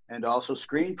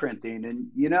screen printing. And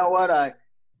you know what? I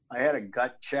had a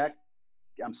gut check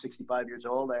I'm 65 years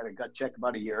old. I had a gut check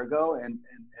about a year ago and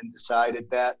decided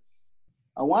that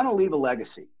I want to leave a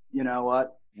legacy. You know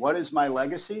what? What is my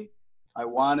legacy? I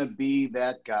want to be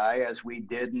that guy, as we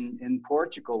did in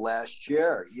Portugal last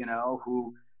year, you know,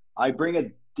 who I bring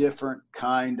a different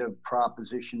kind of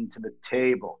proposition to the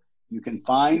table. You can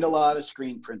find a lot of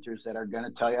screen printers that are going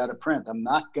to tell you how to print. I'm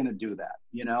not going to do that.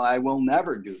 You know, I will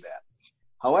never do that.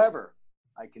 However,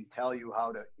 I can tell you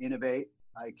how to innovate.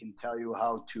 I can tell you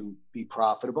how to be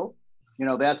profitable. You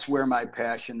know, that's where my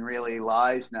passion really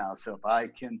lies now. So if I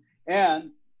can,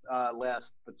 and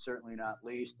last but certainly not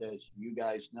least, as you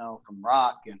guys know from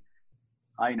Rock, and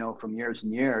I know from years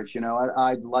and years, you know,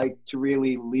 I'd like to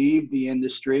really leave the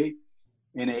industry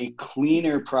in a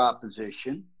cleaner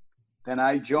proposition than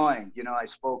I joined. You know, I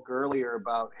spoke earlier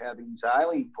about having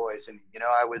xylene poisoning. You know,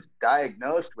 I was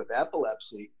diagnosed with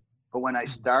epilepsy, but when I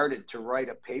started to write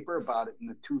a paper about it in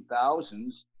the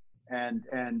 2000s and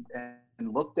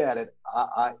looked at it,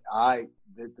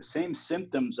 the same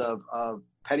symptoms of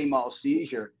petit mal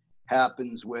seizure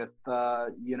happens with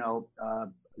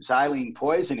xylene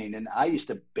poisoning, and I used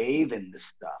to bathe in this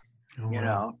stuff. Oh, you wow.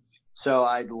 know, so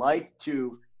I'd like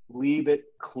to leave it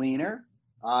cleaner.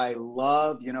 I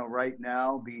love, you know, right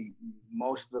now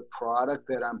most of the product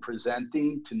that I'm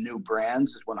presenting to new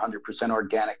brands is 100%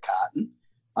 organic cotton.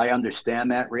 I understand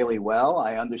that really well.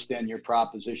 I understand your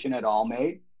proposition at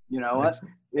Allmade. You know what?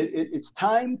 It's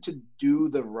time to do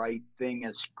the right thing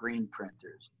as screen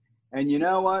printers. And you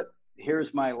know what?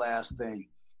 Here's my last thing.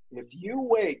 If you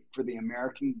wait for the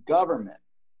American government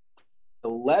to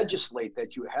legislate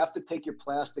that you have to take your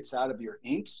plastics out of your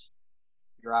inks,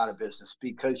 you're out of business,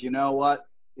 because you know what?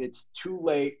 It's too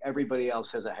late. Everybody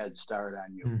else has a head start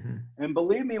on you. Mm-hmm. And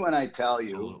believe me when I tell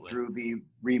you, Absolutely. through the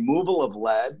removal of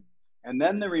lead and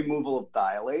then the removal of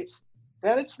phthalates,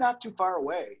 that it's not too far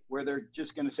away where they're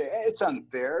just going to say, hey, it's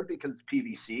unfair because it's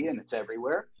PVC and it's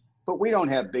everywhere. But we don't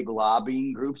have big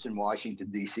lobbying groups in Washington,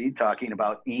 D.C. talking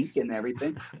about ink and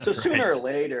everything. So sooner or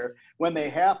later, when they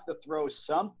have to throw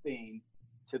something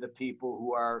to the people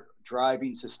who are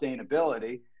driving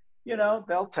sustainability, you know,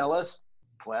 they'll tell us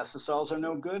plastisols are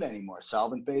no good anymore.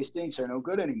 Solvent-based inks are no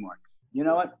good anymore. You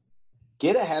know what?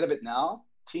 Get ahead of it now,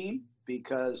 team,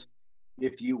 because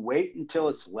if you wait until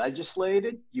it's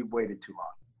legislated, you've waited too long.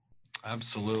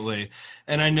 Absolutely.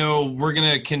 And I know we're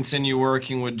going to continue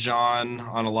working with John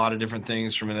on a lot of different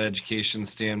things from an education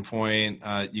standpoint.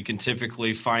 You can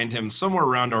typically find him somewhere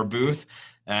around our booth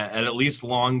at least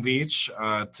Long Beach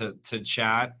to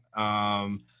chat.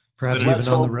 Perhaps Let's even on the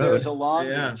hope road. there's a Long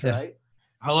Yeah. Beach, right?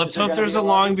 Let's Is there hope gonna there's be a a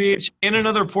Long Long Beach and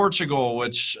another Portugal,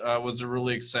 which was a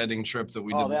really exciting trip that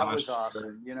we did that last was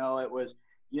awesome. You know, it was,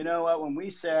 you know what, when we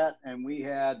sat and we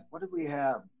had, what did we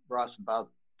have, Ross, about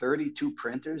 32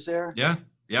 printers there? Yeah.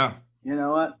 You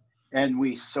know what? And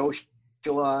we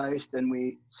socialized and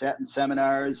we sat in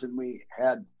seminars and we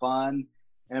had fun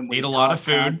and we ate a lot of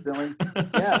food. Constantly.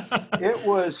 Yeah, it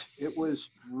was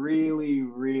really,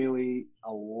 really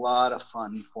a lot of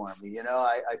fun for me. You know,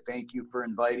 I thank you for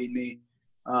inviting me.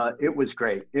 It was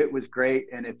great. It was great.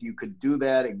 And if you could do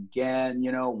that again,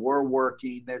 you know, we're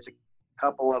working. There's a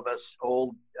couple of us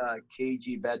old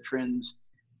KG veterans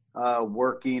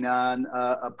working on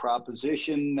a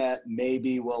proposition that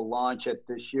maybe will launch at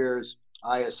this year's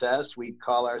ISS. We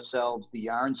call ourselves the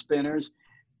Yarn Spinners.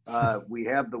 We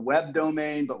have the web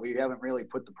domain, but we haven't really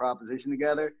put the proposition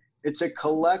together. It's a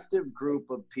collective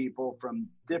group of people from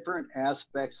different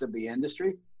aspects of the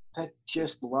industry that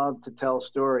just love to tell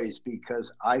stories, because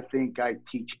I think I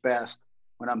teach best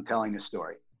when I'm telling a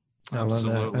story. I love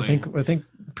that. I think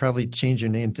probably change your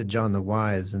name to John the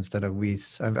Wise instead of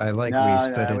Weiss. I like Weiss,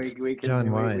 but it's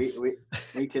John Wise.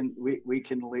 We can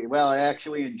leave. Well,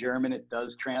 actually, in German it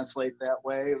does translate that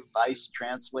way. Weiss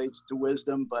translates to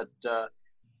wisdom, but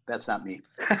that's not me.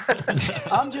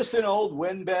 I'm just an old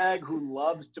windbag who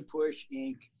loves to push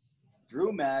ink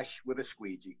through mesh with a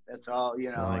squeegee. That's all,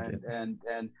 you know. Like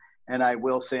and I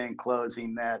will say in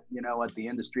closing that, you know what, the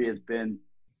industry has been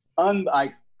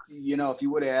you know, if you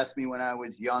would have asked me when I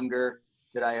was younger,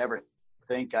 did I ever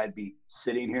think I'd be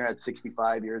sitting here at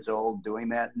 65 years old doing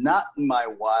that? Not in my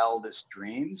wildest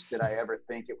dreams did I ever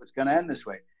think it was going to end this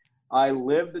way. I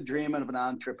lived the dream of an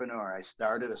entrepreneur. I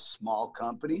started a small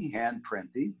company, hand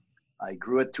printing. I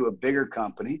grew it to a bigger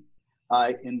company.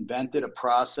 I invented a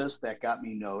process that got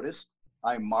me noticed.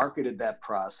 I marketed that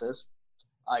process.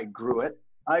 I grew it.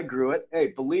 Hey,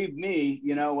 believe me,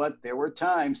 you know what? There were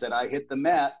times that I hit the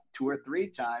mat 2 or 3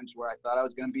 times where I thought I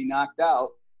was going to be knocked out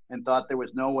and thought there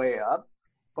was no way up.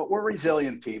 But we're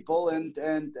resilient people, and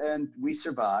we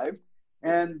survived.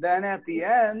 And then at the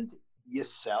end, you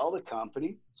sell the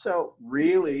company. So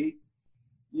really,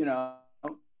 you know,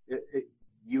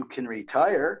 you can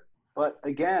retire. But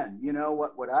again, you know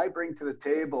what I bring to the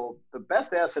table, the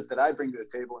best asset that I bring to the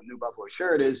table in New Buffalo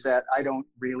Shirt is that I don't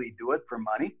really do it for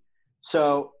money.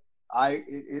 So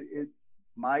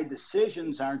my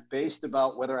decisions aren't based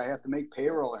about whether I have to make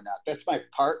payroll or not. That's my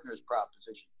partner's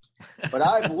proposition. But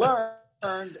I've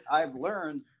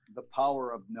learned the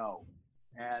power of no.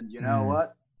 And you know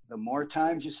what? The more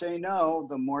times you say no,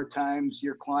 the more times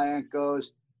your client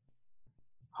goes,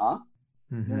 huh?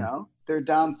 You know, they're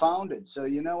dumbfounded. So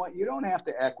you know what? You don't have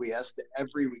to acquiesce to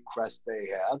every request they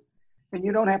have. And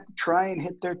you don't have to try and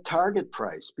hit their target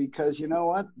price, because you know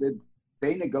what?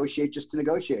 They negotiate just to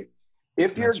negotiate.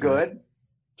 If you're good,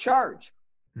 charge.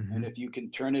 And if you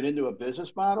can turn it into a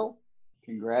business model,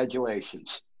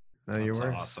 congratulations. That's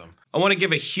awesome. I want to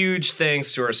give a huge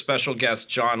thanks to our special guest,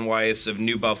 John Weiss of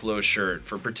New Buffalo Shirt,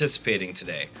 for participating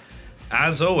today.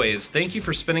 As always, thank you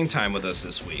for spending time with us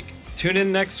this week. Tune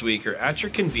in next week or at your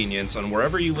convenience on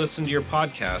wherever you listen to your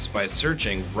podcast by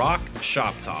searching Rock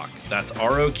Shop Talk. That's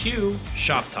ROQ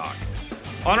Shop Talk.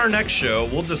 On our next show,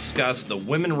 we'll discuss the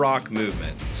Women Rock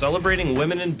movement, celebrating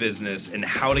women in business and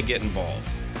how to get involved.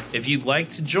 If you'd like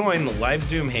to join the live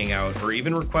Zoom hangout or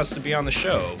even request to be on the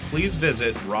show, please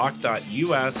visit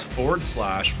rock.us/Rock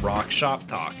Shop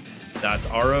Talk. That's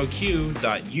roq.us/ROQ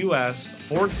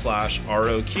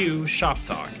Shop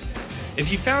Talk. If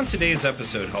you found today's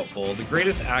episode helpful, the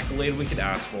greatest accolade we could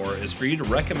ask for is for you to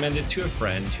recommend it to a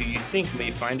friend who you think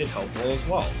may find it helpful as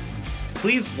well.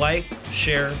 Please like,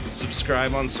 share,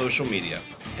 subscribe on social media.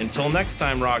 Until next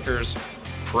time, rockers,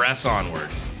 press onward.